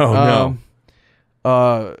clothing brand. No.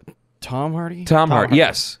 Tom Hardy. Tom Hardy.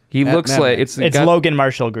 Yes, he looks like Matt. it's got, Logan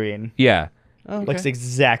Marshall Green. Yeah, Okay. Looks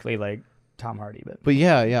exactly like Tom Hardy, but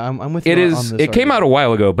yeah, I'm with you. it on is. this It came out a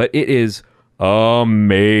while ago, but it is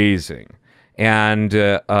amazing, and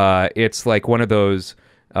it's like one of those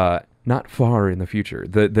not far in the future,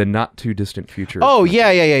 the not too distant future. Oh yeah.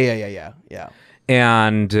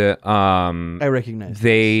 And I recognize.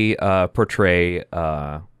 they portray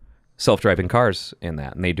self-driving cars in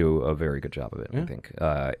that, and they do a very good job of it. I think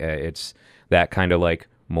it's that kind of like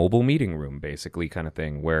mobile meeting room, basically, kind of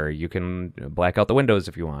thing, where you can black out the windows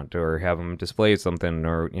if you want, or have them display something,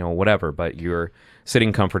 or whatever. But you're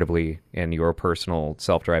sitting comfortably in your personal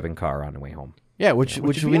self-driving car on the way home. Yeah, which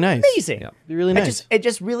would be nice. amazing. Be really nice. It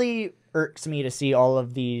just really irks me to see all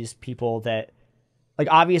of these people that, like,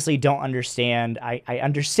 obviously don't understand. I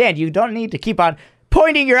understand. You don't need to keep on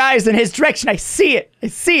pointing your eyes in his direction. I see it.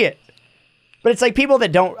 But it's like people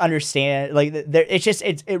that don't understand. Like,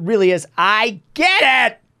 it really is. I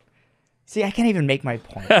get it. See, I can't even make my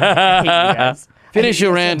point. I hate you guys. Finish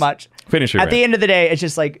your rant. So much. Finish your At rant. the end of the day, it's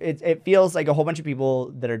just like it feels like a whole bunch of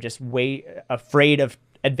people that are just way afraid of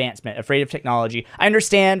advancement, afraid of technology. I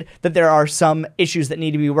understand that there are some issues that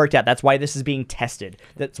need to be worked out. That's why this is being tested.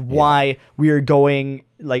 That's why we are going,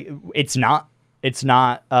 like, it's not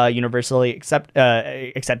universally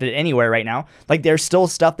accepted anywhere right now. Like, there's still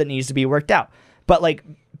stuff that needs to be worked out. But like,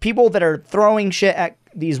 people that are throwing shit at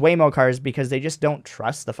these Waymo cars because they just don't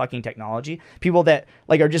trust the fucking technology. People that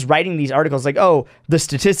like are just writing these articles like, oh, the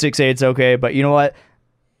statistics say it's okay, but you know what?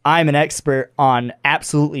 I'm an expert on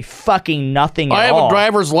absolutely fucking nothing I at have all. a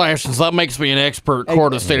driver's license. That makes me an expert.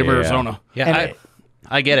 Court of the state of Arizona. Yeah,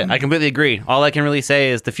 I get it. I completely agree. All I can really say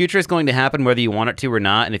is the future is going to happen whether you want it to or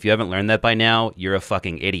not. And if you haven't learned that by now, you're a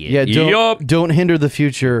fucking idiot. Yeah, don't hinder the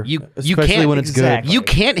future. You especially can't, when it's exactly. good. You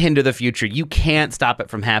can't hinder the future. You can't stop it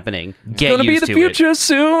from happening. Get Gonna be used the to future it.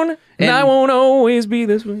 soon, and I won't always be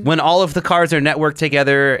this way. When all of the cars are networked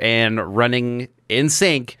together and running in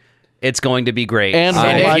sync, it's going to be great. And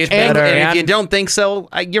if you don't think so,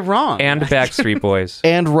 you're wrong. And Backstreet Boys.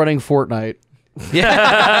 And running Fortnite.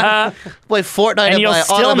 Yeah. Play Fortnite And in you'll my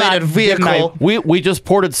still not automated give vehicle. We just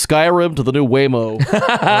ported Skyrim to the new Waymo.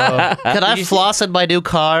 Can I floss in my new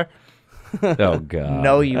car? Oh god.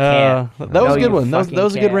 No, you can't. That was No, a good you one. That was fucking a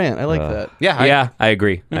good can't. rant. I like that. Yeah. I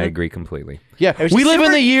agree. I agree completely. Yeah, was we just live in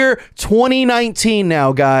super- the year 2019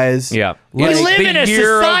 now, guys. Yeah. We It's live the in a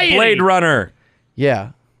year society. of Blade Runner.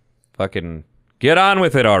 Yeah. Fucking get on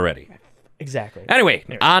with it already. Exactly. Anyway,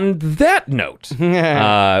 on that note,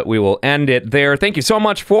 we will end it there. Thank you so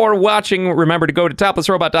much for watching. Remember to go to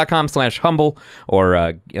toplessrobot.com/humble,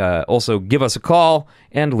 or also give us a call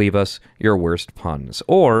and leave us your worst puns,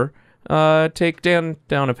 or take Dan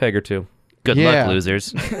down a peg or two. Good Yeah. luck,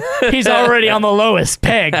 losers. He's already on the lowest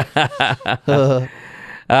peg.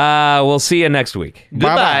 We'll see you next week.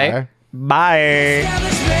 Goodbye. Bye.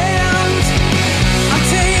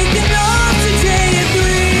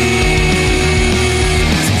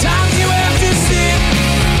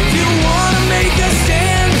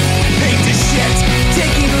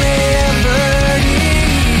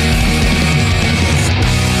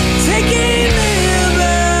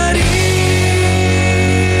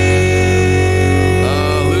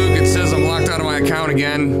 Luke, it says I'm locked out of my account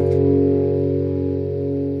again.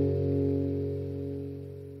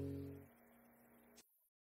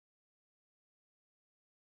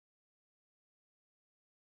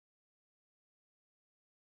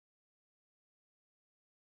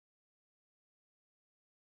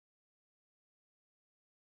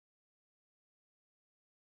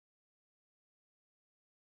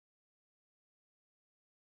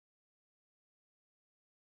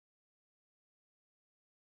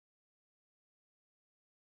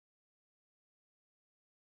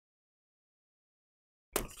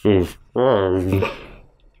 Mm.